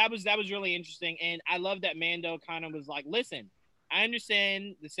 so that was really interesting, and I love that Mando kind of was like, listen, I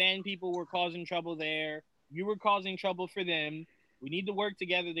understand the Sand People were causing trouble there. You were causing trouble for them. We need to work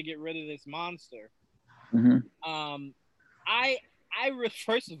together to get rid of this monster. Mm-hmm.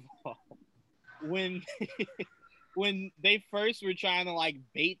 First of all, when they first were trying to like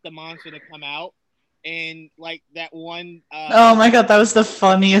bait the monster to come out, and like that one oh my God, that was the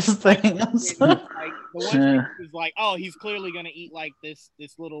funniest thing. Like, the one was like, oh, he's clearly gonna eat like this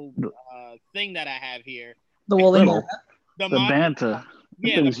little thing that I have here, the woolly mammoth. The banta.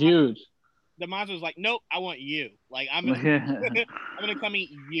 Yeah, it was huge. The monster was like, nope, I want you. Like, I'm gonna come eat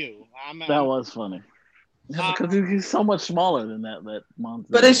you. That was funny. Because he's so much smaller than that monster.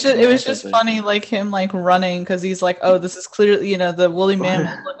 But it was just funny, like him like running, because he's like, oh, this is clearly, the woolly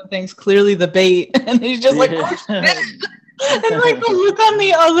mammoth looking thing's clearly the bait, and he's just like, oh shit. And like the look on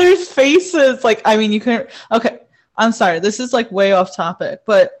the others' faces, like, I mean, you couldn't. Okay, I'm sorry, this is like way off topic,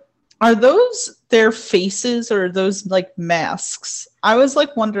 but are those their faces or are those like masks? I was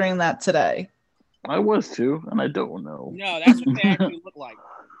like wondering that today. I was too, and I don't know. No, that's what they actually look like.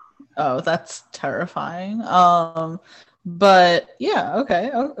 Oh, that's terrifying. But yeah,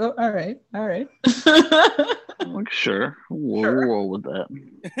 okay. Oh, all right. Like, sure, we'll roll with that.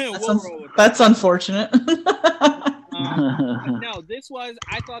 That's unfortunate. No,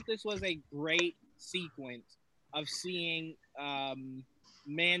 I thought this was a great sequence of seeing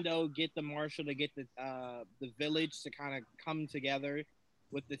Mando get the marshal to get the village to kind of come together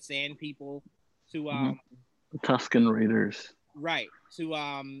with the Sand People to the Tusken Raiders. Right, to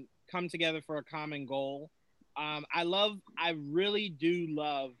come together for a common goal. I really do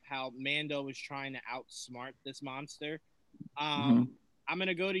love how Mando is trying to outsmart this monster. I'm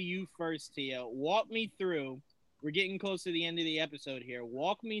gonna go to you first, Tia. Walk me through. We're getting close to the end of the episode here.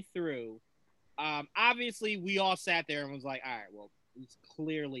 Walk me through. Obviously, we all sat there and was like, all right, well, he's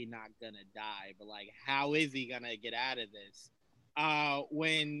clearly not gonna die, but like, how is he gonna get out of this?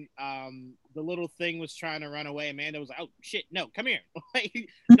 When the little thing was trying to run away, Amanda was like, oh shit, no, come here. Like,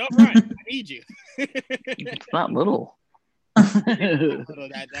 don't run, I need you. It's not little. That is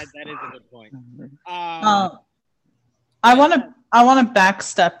a good point. I want to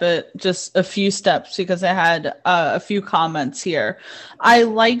backstep it just a few steps because I had a few comments here. I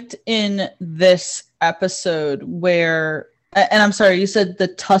liked in this episode where, and I'm sorry, you said the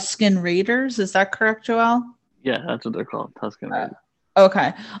Tusken Raiders. Is that correct, Joel? Yeah, that's what they're called, Tusken Raiders.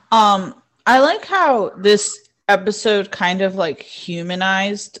 Okay. I like how this episode kind of like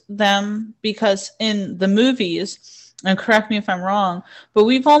humanized them because in the movies, and correct me if I'm wrong, but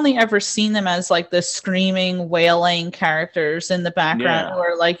we've only ever seen them as like the screaming, wailing characters in the background,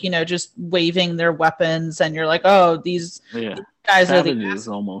 or like, just waving their weapons, and you're like, oh, these guys savages,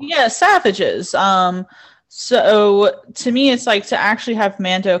 are almost. Yeah, savages. So to me, it's like to actually have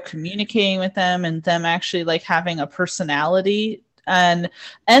Mando communicating with them and them actually like having a personality, and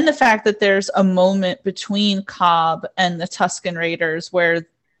the fact that there's a moment between Cobb and the Tusken Raiders where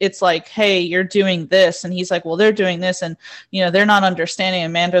it's like, hey, you're doing this, and he's like, well, they're doing this, and they're not understanding,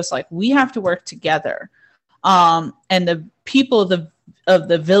 and Mando's like, we have to work together, and the people of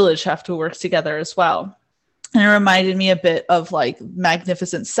the village have to work together as well. And it reminded me a bit of like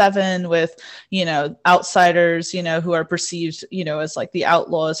Magnificent Seven with, outsiders, who are perceived, as like the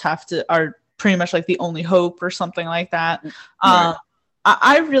outlaws are pretty much like the only hope or something like that. Right.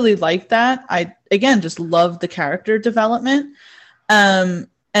 I really like that. I, again, just love the character development.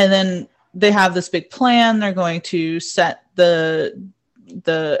 And then they have this big plan. They're going to set the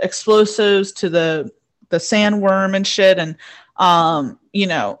explosives to the sandworm and shit, and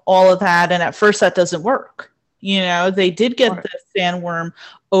all of that. And at first that doesn't work. They did get the sandworm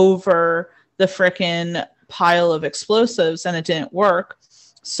over the frickin' pile of explosives, and it didn't work.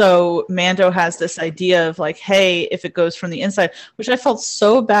 So Mando has this idea of like, hey, if it goes from the inside, which I felt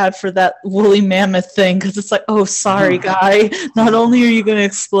so bad for that woolly mammoth thing, because it's like, oh, sorry, guy. Not only are you going to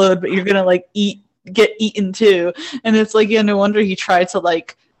explode, but you're going to like get eaten too. And it's like, yeah, no wonder he tried to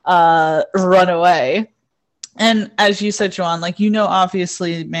like run away. And as you said, Joanne, like,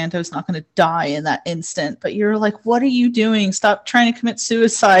 obviously Mando's not going to die in that instant, but you're like, what are you doing? Stop trying to commit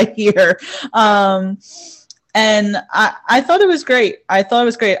suicide here. And I thought it was great.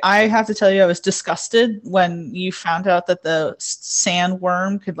 I have to tell you, I was disgusted when you found out that the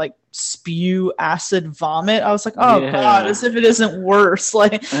sandworm could like spew acid vomit. I was like, oh God, as if it isn't worse.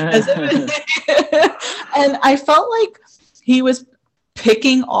 Like, as if and I felt like he was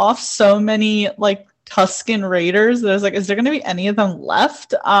picking off so many like Tusken Raiders that I was like, is there going to be any of them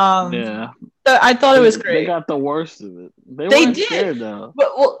left? I thought it was great. They got the worst of it. They weren't scared though.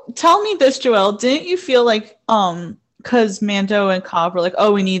 But well, tell me this, Joel. Didn't you feel like because Mando and Cobb were like,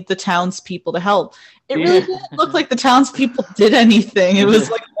 oh, we need the townspeople to help. It really didn't look like the townspeople did anything. It was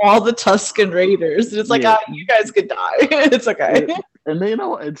like all the Tusken Raiders. It's like, you guys could die. It's okay. And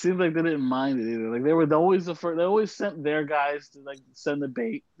it seems like they didn't mind it either. Like they always the first. They always sent their guys to like send the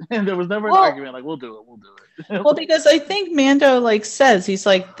bait, and there was never an argument. Like we'll do it. Well, because I think Mando like says he's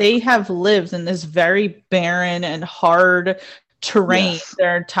like they have lived in this very barren and hard terrain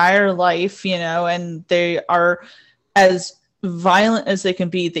their entire life, and they are as violent as they can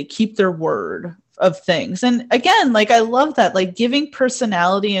be. They keep their word of things. And again, like I love that, like giving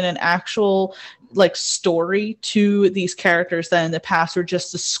personality and an actual like story to these characters that in the past were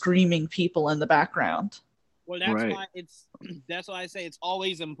just the screaming people in the background. Well, that's why I say it's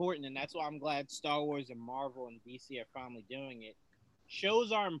always important, and that's why I'm glad Star Wars and Marvel and DC are finally doing it.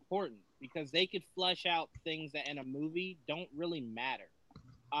 Shows are important because they could flesh out things that in a movie don't really matter.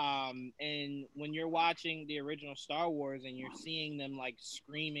 And when you're watching the original Star Wars and you're seeing them like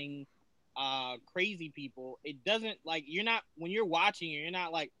screaming crazy people, it doesn't like when you're watching it, you're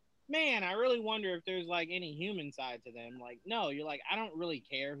not like, man, I really wonder if there's like any human side to them. Like, no, you're like, I don't really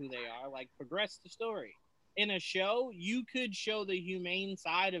care who they are. Like, progress the story. In a show, you could show the humane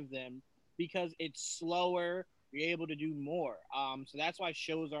side of them because it's slower. You're able to do more. So that's why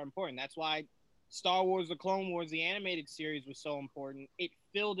shows are important. That's why Star Wars: The Clone Wars, the animated series, was so important. It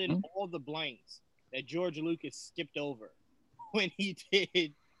filled in all the blanks that George Lucas skipped over when he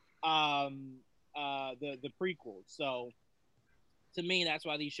did the prequels. So to me, that's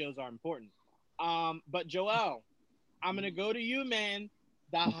why these shows are important. But Joel, I'm gonna go to you, man.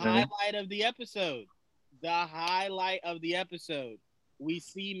 The highlight of the episode. We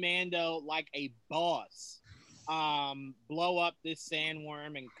see Mando like a boss blow up this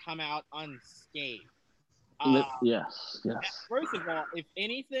sandworm and come out unscathed. Yes. First of all, if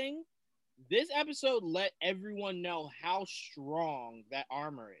anything, this episode let everyone know how strong that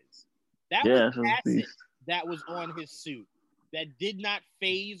armor is. That was acid that was on his suit that did not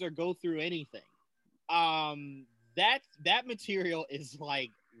phase or go through anything. That material is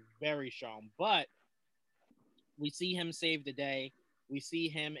like very strong, but we see him save the day. We see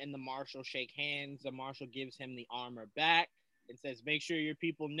him and the marshal shake hands. The marshal gives him the armor back and says, "Make sure your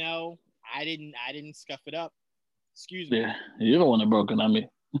people know I didn't scuff it up." Excuse me. Yeah, you're the one that broke it on me.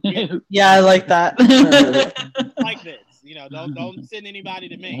 Yeah, I like that. Like this, don't send anybody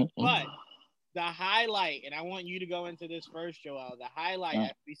to me. But the highlight, and I want you to go into this first, Joel. The highlight,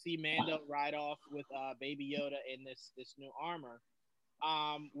 after we see Mando ride off with Baby Yoda in this new armor,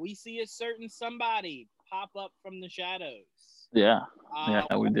 we see a certain somebody pop up from the shadows. Yeah,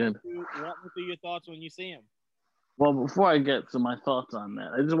 we did. Walk me through your thoughts when you see him. Well, before I get to my thoughts on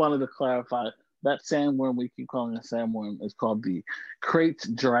that, I just wanted to clarify that sandworm we keep calling a sandworm is called the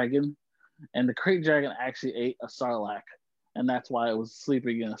Krayt Dragon, and the Krayt Dragon actually ate a Sarlacc, and that's why it was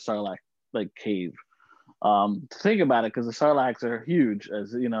sleeping in a Sarlacc cave. Think about it, because the Sarlaccs are huge,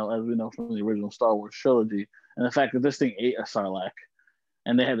 as we know from the original Star Wars trilogy, and the fact that this thing ate a Sarlacc,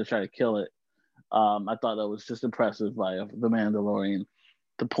 and they had to try to kill it. I thought that was just impressive by the Mandalorian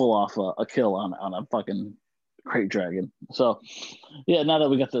to pull off a kill on a fucking Krayt Dragon. So, yeah, now that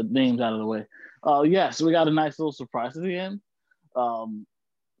we got the names out of the way, so we got a nice little surprise at the end,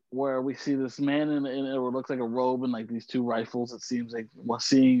 where we see this man in what looks like a robe and like these two rifles. It seems like we're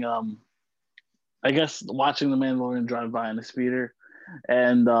seeing, I guess, watching the Mandalorian drive by in a speeder,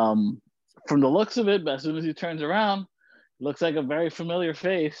 and from the looks of it, as soon as he turns around, looks like a very familiar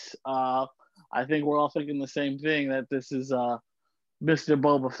face. I think we're all thinking the same thing, that this is Mr.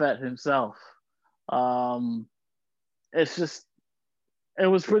 Boba Fett himself. It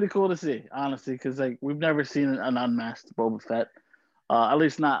was pretty cool to see, honestly, because we've never seen an unmasked Boba Fett, at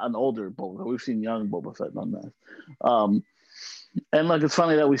least not an older Boba Fett. We've seen young Boba Fett unmasked. And look, it's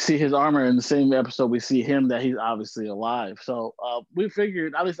funny that we see his armor in the same episode. We see him, that he's obviously alive. So we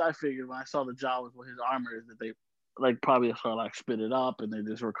figured, at least I figured when I saw the Jawas with his armor, is that they probably a Sarlacc spit it up and they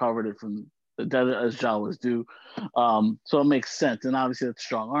just recovered it from the desert as Jawas do. So it makes sense. And obviously it's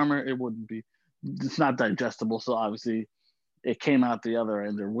strong armor. It's not digestible. So obviously it came out the other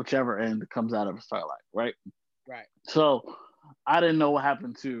end, or whichever end comes out of a Sarlacc, right? Right. So I didn't know what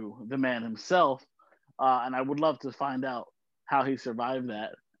happened to the man himself. And I would love to find out how he survived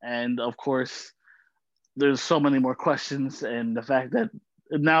that. And of course, there's so many more questions. And the fact that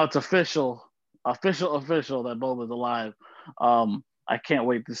now it's official that Boba's alive. I can't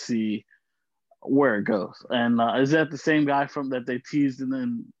wait to see where it goes. And is that the same guy that they teased and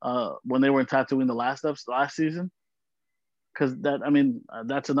then when they were in Tatooine the last season? Because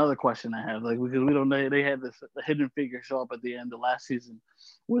that's another question I have. Because we don't know, they had this hidden figure show up at the end of last season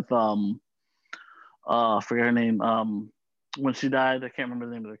with I forget her name. When she died, I can't remember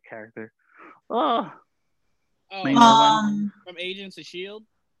the name of the character. From Agents of S.H.I.E.L.D.?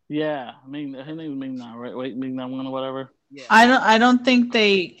 Yeah, her name is Ming-Na, right? Wait, Ming-Na one or whatever. Yeah. I don't think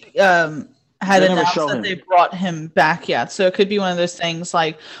they had announced that they brought him back yet. So it could be one of those things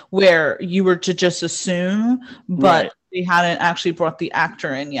where you were to just assume, but they hadn't actually brought the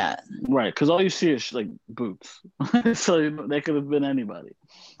actor in yet. Right, because all you see is boots. So they could have been anybody.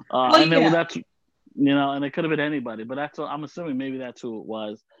 And it could have been anybody, but that's what I'm assuming. Maybe that's who it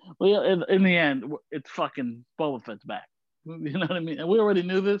was. Well, yeah, in the end, it's fucking Boba Fett's back. You know what I mean? And we already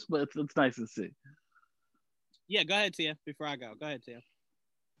knew this, but it's nice to see. Yeah, go ahead, Tia. Before I go ahead, Tia.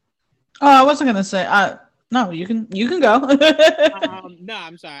 Oh, I wasn't gonna say. No, you can go. No,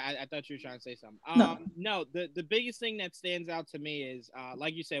 I'm sorry. I thought you were trying to say something. No, the biggest thing that stands out to me is,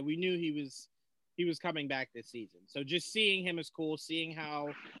 like you said, we knew he was coming back this season. So just seeing him is cool. Seeing how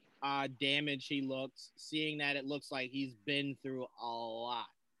damaged he looks, seeing that it looks like he's been through a lot.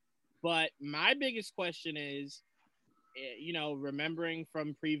 But my biggest question is, remembering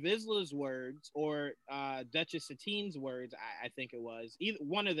from Pre Vizsla's words or Duchess Satine's words, I think it was, either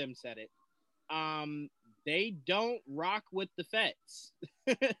one of them said it. They don't rock with the Fets.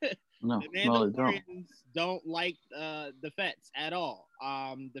 No, the Mandalorians don't like the Fets at all.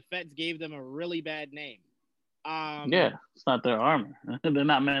 The Fets gave them a really bad name. It's not their armor. They're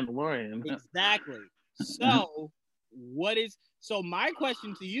not Mandalorian. Exactly. So my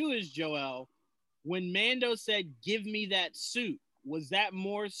question to you is, Joel, when Mando said, "Give me that suit," was that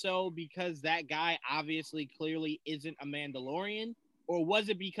more so because that guy obviously clearly isn't a Mandalorian, or was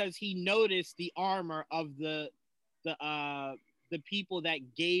it because he noticed the armor of the people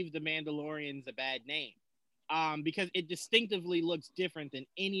that gave the Mandalorians a bad name? Because it distinctively looks different than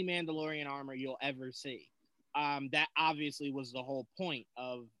any Mandalorian armor you'll ever see. That obviously was the whole point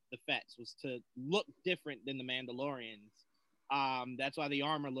of the Fets, was to look different than the Mandalorians. That's why the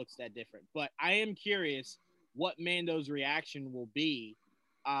armor looks that different. But I am curious what Mando's reaction will be,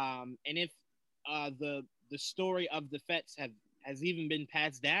 and if the story of the Fets has even been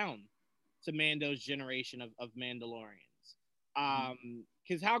passed down to Mando's generation of Mandalorians.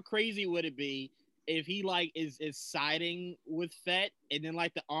 Because how crazy would it be if he like is siding with Fett, and then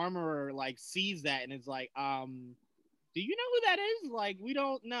like the armorer like sees that and is like, do you know who that is? Like, we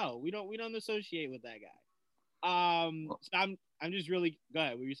don't know. We don't associate with that guy. So I'm just really go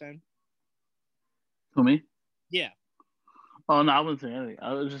ahead. What were you saying? To me? Yeah. Oh no, I wasn't saying anything.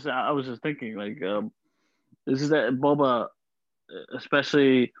 I was just thinking like, this is that Boba,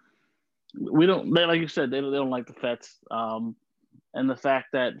 especially we don't. They, like you said, they don't like the Fets. And the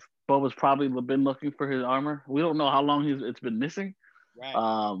fact that Boba's probably been looking for his armor. We don't know how long it's been missing.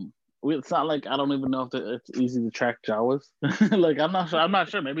 Right. It's not like I don't even know if it's easy to track Jawas. Like I'm not sure. I'm not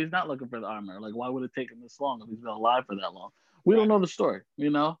sure. Maybe he's not looking for the armor. Like why would it take him this long if he's been alive for that long? We don't know the story. You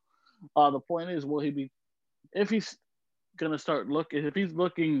know. The point is, will he be? If he's gonna start looking, if he's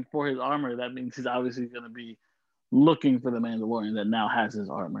looking for his armor, that means he's obviously gonna be looking for the Mandalorian that now has his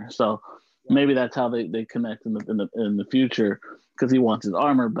armor. So maybe that's how they connect in the future because he wants his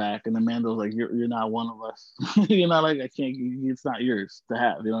armor back, and the Mando's like, you're not one of us. You're not like I can't. It's not yours to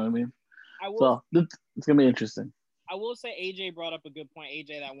have. You know what I mean? So it's gonna be interesting. I will say AJ brought up a good point.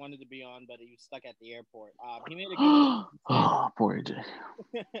 AJ that wanted to be on, but he was stuck at the airport. He made a good oh, poor AJ.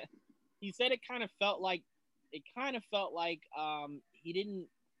 He said it kind of felt like he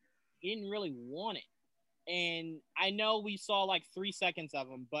didn't really want it. And I know we saw like 3 seconds of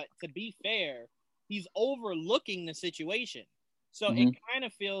him, but to be fair, he's overlooking the situation. So it kind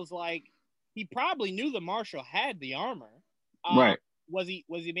of feels like he probably knew the Marshal had the armor. Right. Was he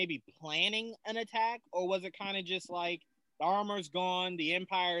maybe planning an attack, or was it kind of just like the armor's gone, the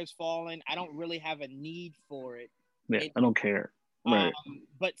Empire is fallen, I don't really have a need for it. Yeah, I don't care. Right.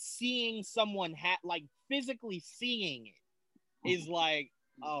 But seeing someone like physically seeing it is like,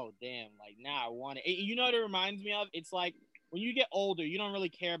 oh damn, like now I want it. You know what it reminds me of? It's like when you get older, you don't really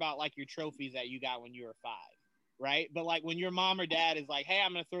care about like your trophies that you got when you were 5, right? But like when your mom or dad is like, hey,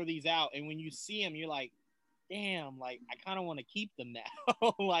 I'm gonna throw these out, and when you see them, you're like, damn, like I kind of want to keep them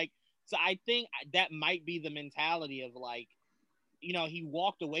now. Like, so I think that might be the mentality of like, you know, he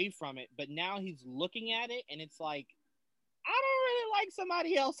walked away from it, but now he's looking at it, and it's like, I don't really like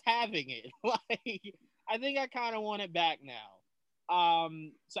somebody else having it. Like, I think I kind of want it back now.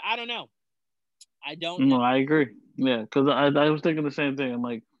 So I don't know. I don't know. No, I agree. Yeah, because I was thinking the same thing. I'm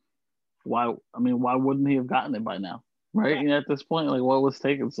like, why? I mean, why wouldn't he have gotten it by now? Right? And at this point, like, what was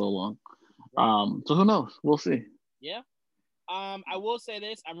taking so long? Right. So who knows? We'll see. Yeah. I will say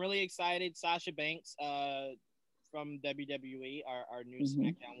this. I'm really excited. Sasha Banks, from WWE, our new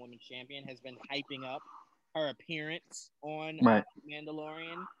SmackDown Women's Champion, has been hyping up her appearance on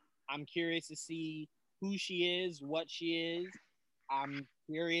Mandalorian. I'm curious to see who she is, what she is. I'm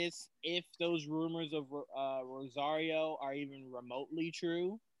curious if those rumors of Rosario are even remotely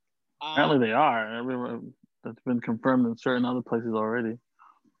true. Apparently they are. I mean, that's been confirmed in certain other places already.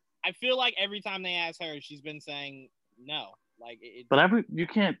 I feel like every time they ask her, she's been saying no. Like, but you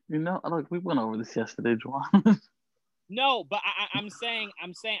can't. You know, like we went over this yesterday, Juwan. No, but I'm saying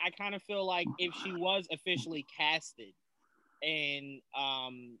I kind of feel like if she was officially casted, and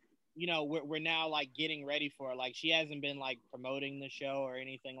you know, we're now like getting ready for her. Like, she hasn't been like promoting the show or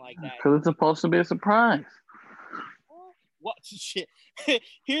anything like that. Because it's supposed to be a surprise. What shit?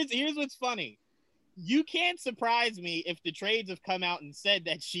 Here's what's funny. You can't surprise me if the trades have come out and said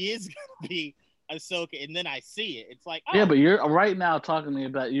that she is gonna be Ahsoka, and then I see it. It's like, oh. Yeah, but you're right now talking to me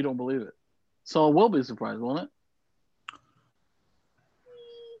about you don't believe it, so it will be a surprise, won't it?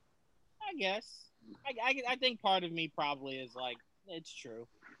 I guess. I think part of me probably is like, it's true.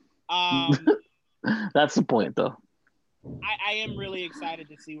 That's the point, though. I am really excited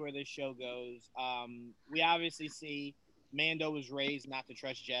to see where this show goes. We obviously see Mando was raised not to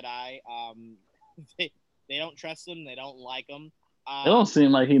trust Jedi. They don't trust them. They don't like them. It don't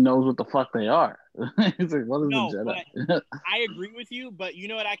seem like he knows what the fuck they are. He's like, what is a Jedi? But I agree with you, but you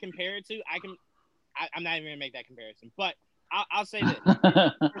know what I compare it to? I'm not even going to make that comparison, but I'll say this.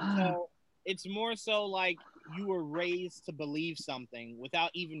 It's more so like you were raised to believe something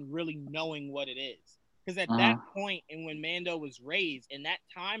without even really knowing what it is. Because at that point, and when Mando was raised, in that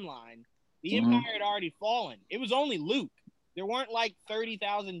timeline, the Empire had already fallen. It was only Luke. There weren't like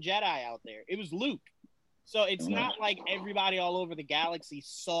 30,000 Jedi out there. It was Luke. So it's not like everybody all over the galaxy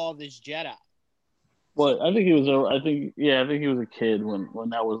saw this Jedi. Well, so, I think he was a kid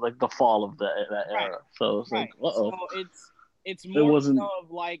when that was like the fall of that era. So it's like, uh-oh. So it's more so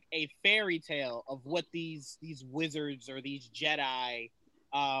of like a fairy tale of what these wizards or these Jedi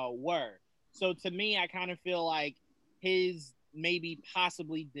were. So to me, I kind of feel like his maybe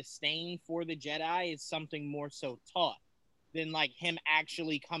possibly disdain for the Jedi is something more so taught than like him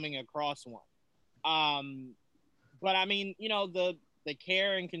actually coming across one. But I mean, the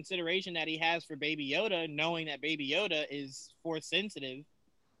care and consideration that he has for Baby Yoda, knowing that Baby Yoda is force sensitive,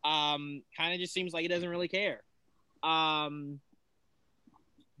 kind of just seems like he doesn't really care. But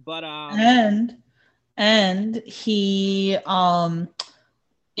and he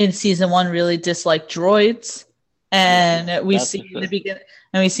in season 1 really disliked droids, and we see in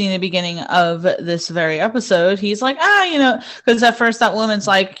the beginning of this very episode, he's like, because at first that woman's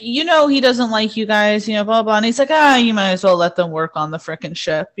like, he doesn't like you guys, blah blah, and he's like, you might as well let them work on the frickin'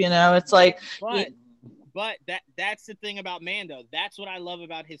 ship, it's like. But that's the thing about Mando. That's what I love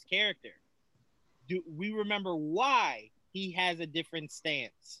about his character. Do we remember why he has a different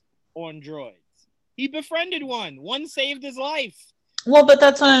stance on droids? He befriended one. One saved his life. Well, but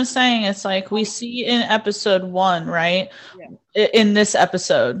that's what I'm saying. It's like we see in episode 1, right? Yeah. In this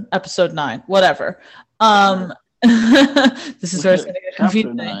episode 9, whatever. This is where it's going to get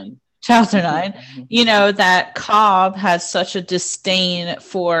confusing. Chapter 9. That Cobb has such a disdain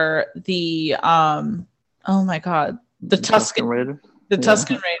for the oh my god, the Tusken Raiders. The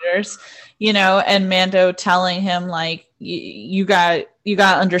Tusken Raiders, and Mando telling him like you got to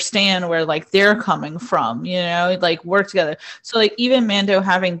understand where like they're coming from, like work together. So like even Mando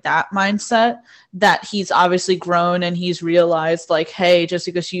having that mindset that he's obviously grown and he's realized like, hey, just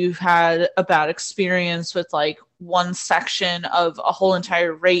because you've had a bad experience with like one section of a whole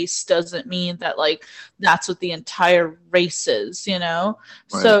entire race doesn't mean that like that's what the entire race is, Right.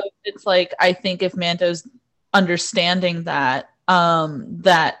 So it's like I think if Mando's understanding that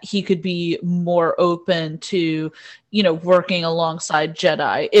that he could be more open to, working alongside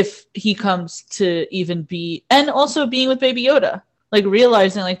Jedi if he comes to even be, and also being with Baby Yoda, like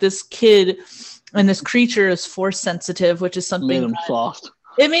realizing like this kid and this creature is force sensitive, which is something made him soft.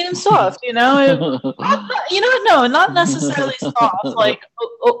 It made him soft, no, not necessarily soft, like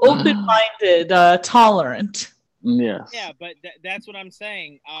open-minded, tolerant. Yes. Yeah, but that's what I'm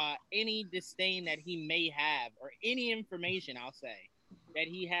saying. Any disdain that he may have, or any information, I'll say, that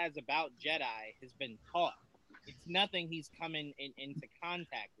he has about Jedi has been taught. It's nothing he's coming into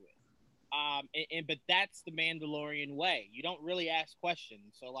contact with. But that's the Mandalorian way. You don't really ask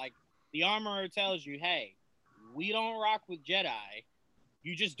questions. So, like, the armorer tells you, hey, we don't rock with Jedi.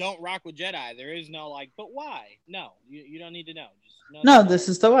 You just don't rock with Jedi. There is no, like, but why? No, you don't need to know. Just know this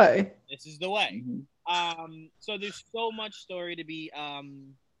is the way. This is the way. Mm-hmm. So there's so much story to be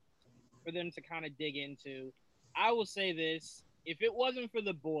for them to kind of dig into. I will say this: if it wasn't for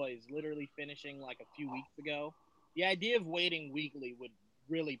the boys literally finishing like a few weeks ago, the idea of waiting weekly would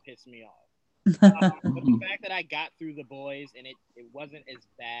really piss me off. But the fact that I got through the boys and it wasn't as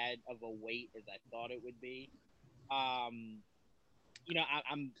bad of a wait as I thought it would be, I'm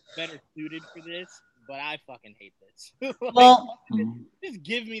better suited for this. But I fucking hate this. Just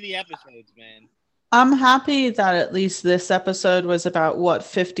give me the episodes, man. I'm happy that at least this episode was about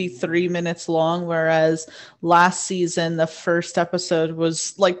 53 minutes long, whereas last season the first episode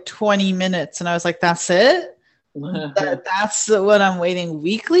was like 20 minutes, and I was like, "That's it? That's what I'm waiting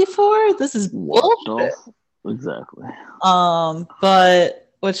weekly for? This is bullshit." Exactly. But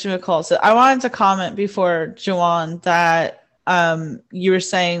whatchamacallit? I wanted to comment before Juwan that you were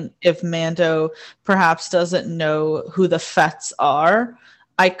saying if Mando perhaps doesn't know who the Fets are.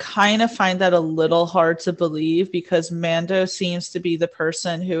 I kind of find that a little hard to believe because Mando seems to be the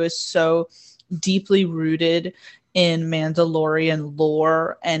person who is so deeply rooted in Mandalorian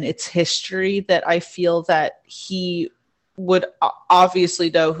lore and its history that I feel that he would obviously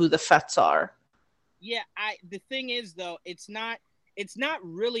know who the Fets are. Yeah, the thing is though, it's not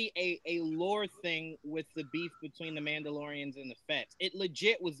really a lore thing with the beef between the Mandalorians and the Fets. It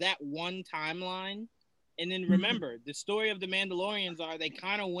legit was that one timeline. And then remember, the story of the Mandalorians are they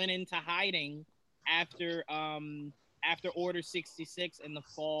kind of went into hiding after Order 66 and the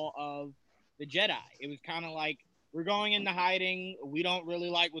fall of the Jedi. It was kind of like, we're going into hiding. We don't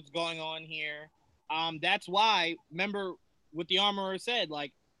really like what's going on here. That's why, remember what the armorer said,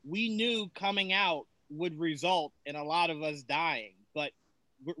 like, we knew coming out would result in a lot of us dying, but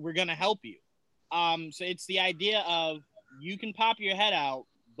we're going to help you. So it's the idea of you can pop your head out,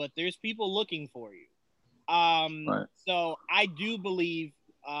 but there's people looking for you. Right. So I do believe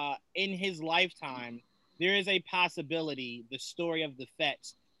in his lifetime, there is a possibility the story of the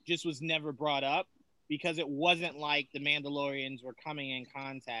Fets just was never brought up because it wasn't like the Mandalorians were coming in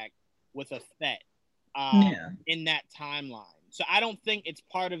contact with a Fett in that timeline. So I don't think it's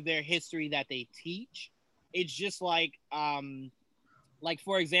part of their history that they teach. It's just like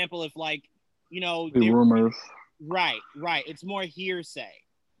for example, if like, the rumors. Right. It's more hearsay.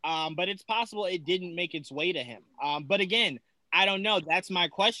 But it's possible it didn't make its way to him. But again, I don't know. That's my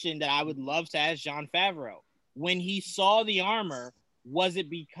question that I would love to ask Jon Favreau. when he saw the armor, was it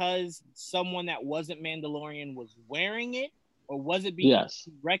because someone that wasn't Mandalorian was wearing it, or was it because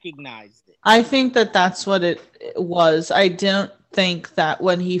he recognized it? I think that that's what it was. I don't think that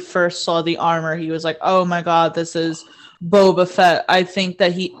when he first saw the armor, he was like, "Oh my god, this is Boba Fett." I think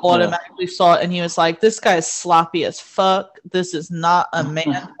that he automatically saw it and he was like, "This guy's sloppy as fuck. This is not a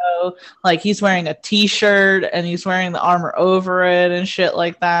Mando. Like, he's wearing a t-shirt and he's wearing the armor over it and shit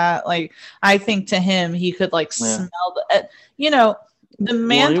like that." Like, I think to him, he could like smell the, the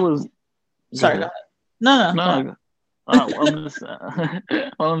man. Well, he was. Sorry, go ahead. No. What I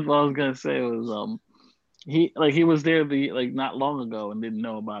was gonna say was he was there not long ago and didn't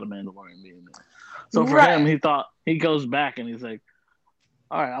know about a Mandalorian being there. So for him, he thought he goes back and he's like,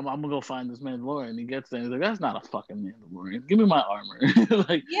 all right, I'm gonna go find this Mandalorian. He gets there and he's like, that's not a fucking Mandalorian. Give me my armor.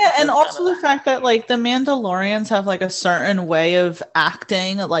 And also the fact that like the Mandalorians have like a certain way of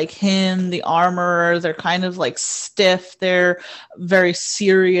acting, like him, the armorer, they're kind of like stiff, they're very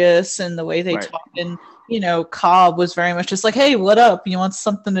serious in the way they talk. And Cobb was very much just like, hey, what up? You want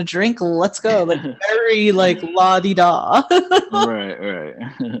something to drink? Let's go. Like very like la-di-da. Right.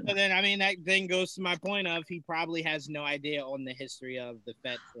 So then, I mean, that then goes to my point of he probably has no idea on the history of the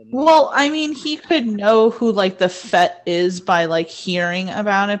Fett. Well, I mean, he could know who like the Fett is by like hearing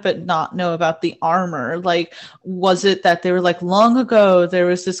about it, but not know about the armor. Like, was it that they were like, long ago there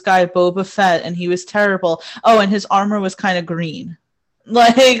was this guy Boba Fett and he was terrible. Oh, and his armor was kind of green.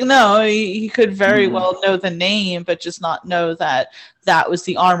 Like, no, he could very well know the name, but just not know that was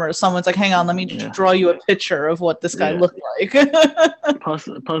the armor. Someone's like, hang on, let me draw you a picture of what this guy looked like. plus,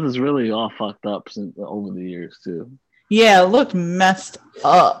 it's really all fucked up since over the years, too. Yeah, it looked messed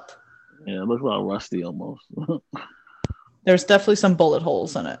up. Yeah, it looked a lot rusty almost. There's definitely some bullet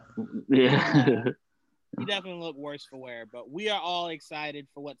holes in it. Yeah. He definitely looked worse for wear, but we are all excited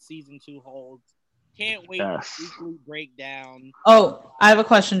for what season 2 holds. Can't wait for weekly breakdown. Oh, I have a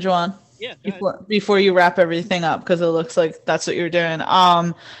question, Joanne. Yeah. Before you wrap everything up, because it looks like that's what you're doing.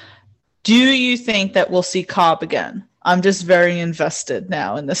 Do you think that we'll see Cobb again? I'm just very invested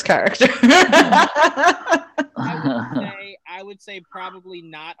now in this character. I would say probably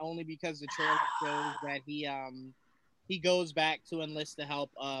not, only because the trailer shows that he goes back to enlist the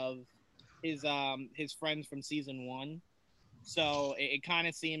help of his friends from season 1. So it kind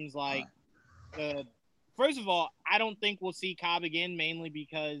of seems like first of all, I don't think we'll see Cobb again, mainly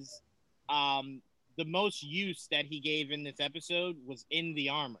because the most use that he gave in this episode was in the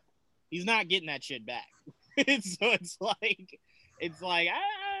armor. He's not getting that shit back. So it's like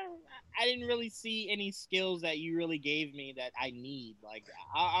I didn't really see any skills that you really gave me that I need. Like,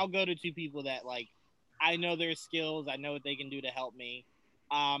 I'll go to 2 people that like I know their skills, I know what they can do to help me.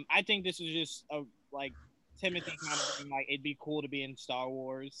 I think this was just a like Timothy kind of thing, like it'd be cool to be in Star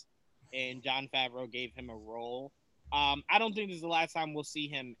Wars. And Jon Favreau gave him a role. I don't think this is the last time we'll see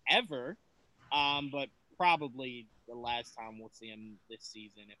him ever, but probably the last time we'll see him this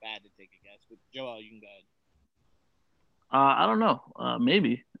season, if I had to take a guess. But Joel, you can go ahead. I don't know.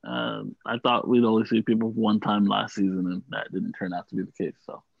 Maybe. I thought we'd only see people one time last season, and that didn't turn out to be the case.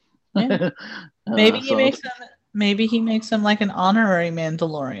 So Maybe he makes him like an honorary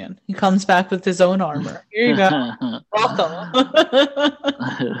Mandalorian. He comes back with his own armor. Here you go. Welcome.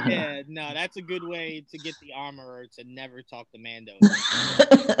 Yeah, no, that's a good way to get the armorer to never talk to Mando.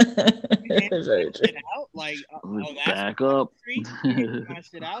 Very true. Out? Like, back up.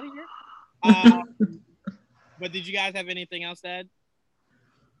 Shit out here. But did you guys have anything else to add?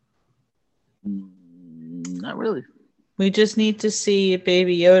 Not really. We just need to see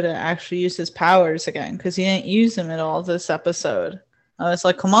Baby Yoda actually use his powers again, because he didn't use them at all this episode. I was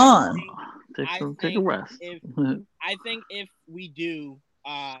like, come on. Take a rest. I think if we do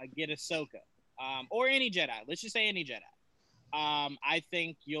get Ahsoka, or any Jedi, let's just say any Jedi, I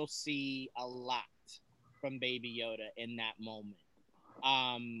think you'll see a lot from Baby Yoda in that moment.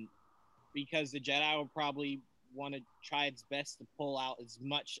 Because the Jedi will probably want to try its best to pull out as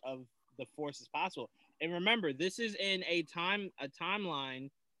much of the Force as possible. And remember, this is in a timeline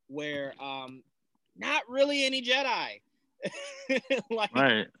where not really any Jedi. Like,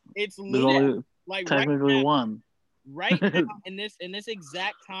 right. It's only like technically right now, one. Right now, in this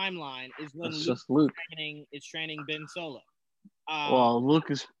exact timeline is when Luke is training Ben Solo. Well,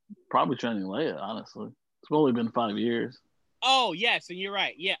 Luke is probably training Leia, honestly. It's only been 5 years. Oh, yes, and you're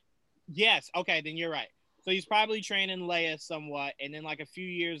right. Yeah. Yes, okay, then you're right. So he's probably training Leia somewhat, and then like a few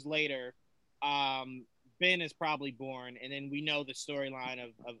years later, Ben is probably born, and then we know the storyline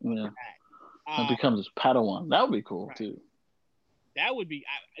of that. It becomes his Padawan. That would be cool, right. Too. That would be...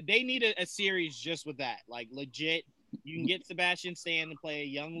 they need a series just with that. Like, legit, you can get Sebastian Stan to play a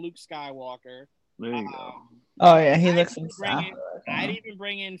young Luke Skywalker. There you go. Oh yeah, he looks exactly. I'd even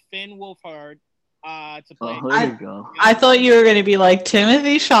bring in Finn Wolfhard to play. Oh, there you go. I thought you were going to be like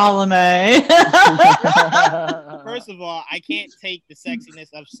Timothy Chalamet. First of all, I can't take the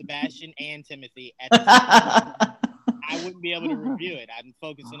sexiness of Sebastian and Timothy at the same time. I wouldn't be able to review it. I'm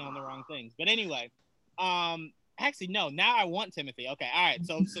focusing on the wrong things. But anyway, actually, no. Now I want Timothy. Okay, all right.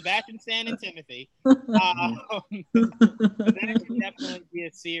 So Sebastian Stan and Timothy. That should definitely be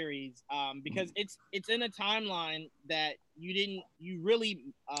a series because it's in a timeline that you really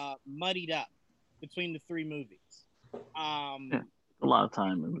muddied up between the 3 movies. A lot of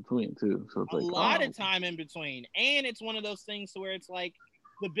time in between too. So it's a lot of time in between, and it's one of those things to where it's like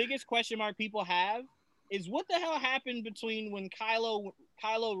the biggest question mark people have is what the hell happened between when Kylo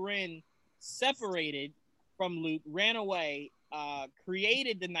Ren separated from Luke, ran away,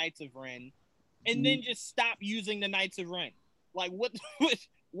 created the Knights of Ren, and then just stopped using the Knights of Ren. Like what?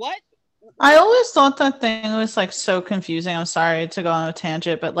 What? I always thought that thing was like so confusing. I'm sorry to go on a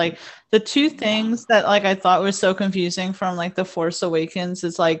tangent, but like the 2 things that like I thought was so confusing from like The Force Awakens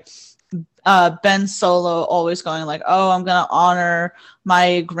is like Ben Solo always going like, oh, I'm gonna honor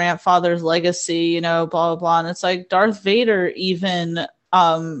my grandfather's legacy, you know, blah blah blah. And it's like Darth Vader even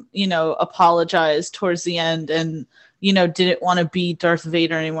you know, apologized towards the end and, you know, didn't want to be Darth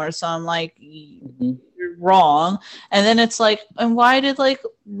Vader anymore. So I'm like, you're wrong. And then it's like, and why did like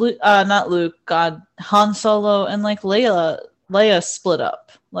not Luke, Han Solo and like Leia split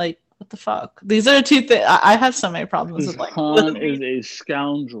up? Like, what the fuck? These are 2 things. I have so many problems with like Han is a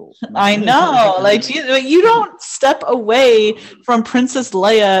scoundrel. I know, like you don't step away from Princess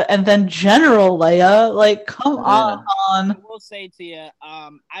Leia and then General Leia. Like, come on. I will say to you,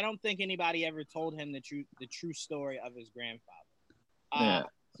 I don't think anybody ever told him the true story of his grandfather.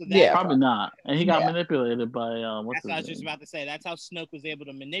 So probably not. And he got manipulated by that's what I was just about to say. That's how Snoke was able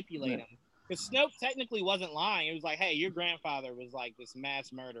to manipulate him. Because Snoke technically wasn't lying. It was like, hey, your grandfather was like this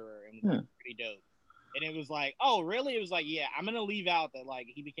mass murderer and was pretty dope. And it was like, oh, really? It was like, yeah, I'm gonna leave out that like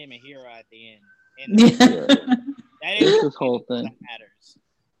he became a hero at the end. And that is this whole thing that matters.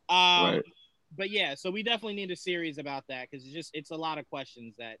 Right. But yeah, so we definitely need a series about that because it's a lot of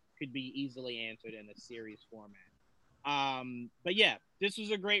questions that could be easily answered in a series format. But yeah, this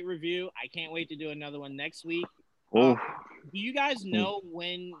was a great review. I can't wait to do another one next week. Do you guys know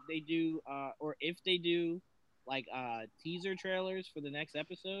when they do or if they do like teaser trailers for the next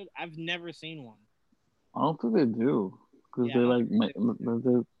episode? I've never seen one. I don't think they do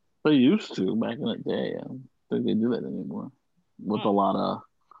because they used to back in the day. I don't think they do that anymore with a lot of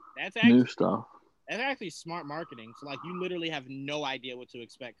new stuff. That's actually smart marketing. So like you literally have no idea what to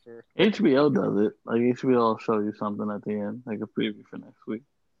expect for HBO does it. Like HBO will show you something at the end, like a preview for next week.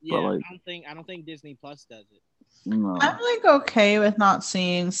 Yeah, but, like, I don't think Disney Plus does it. No. I'm like okay with not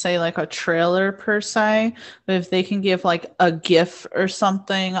seeing, say, like a trailer per se, but if they can give like a GIF or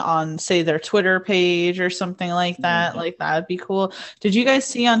something on, say, their Twitter page or something like that, like that'd be cool. Did you guys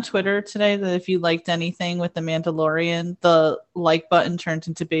see on Twitter today that if you liked anything with The Mandalorian, the like button turned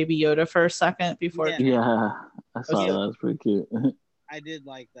into Baby Yoda for a second before? Yeah, I saw that. That's pretty cute. I did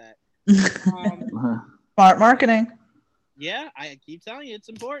like that. Smart marketing. Yeah, I keep telling you it's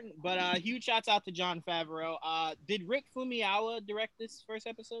important. But huge shouts out to Jon Favreau. Did Rick Fumiyawa direct this first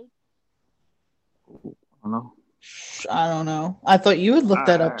episode? I don't know. I thought you would look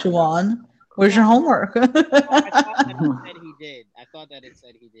that up, Juwan. Where's your homework? I thought that it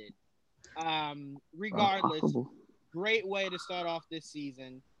said he did. Regardless, great way to start off this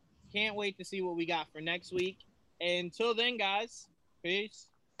season. Can't wait to see what we got for next week. Until then, guys, peace.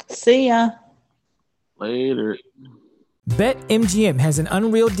 See ya. Later. BetMGM has an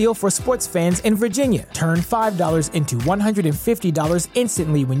unreal deal for sports fans in Virginia. Turn $5 into $150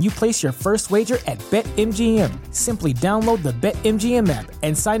 instantly when you place your first wager at BetMGM. Simply download the BetMGM app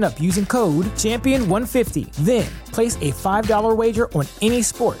and sign up using code Champion150. Then, place a $5 wager on any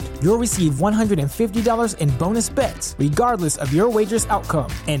sport. You'll receive $150 in bonus bets, regardless of your wager's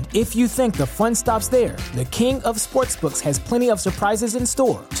outcome. And if you think the fun stops there, the King of Sportsbooks has plenty of surprises in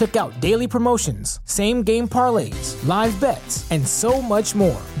store. Check out daily promotions, same-game parlays, live bets, and so much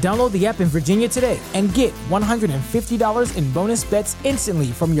more. Download the app in Virginia today and get $150 in bonus bets instantly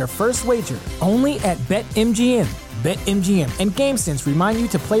from your first wager. Only at BetMGM. BetMGM and GameSense remind you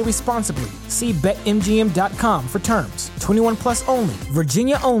to play responsibly. See BetMGM.com for terms. 21 plus only.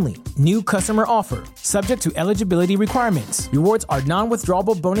 Virginia only. New customer offer. Subject to eligibility requirements. Rewards are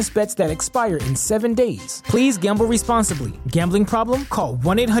non-withdrawable bonus bets that expire in 7 days. Please gamble responsibly. Gambling problem? Call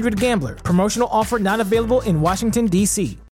 1-800-GAMBLER. Promotional offer not available in Washington, D.C.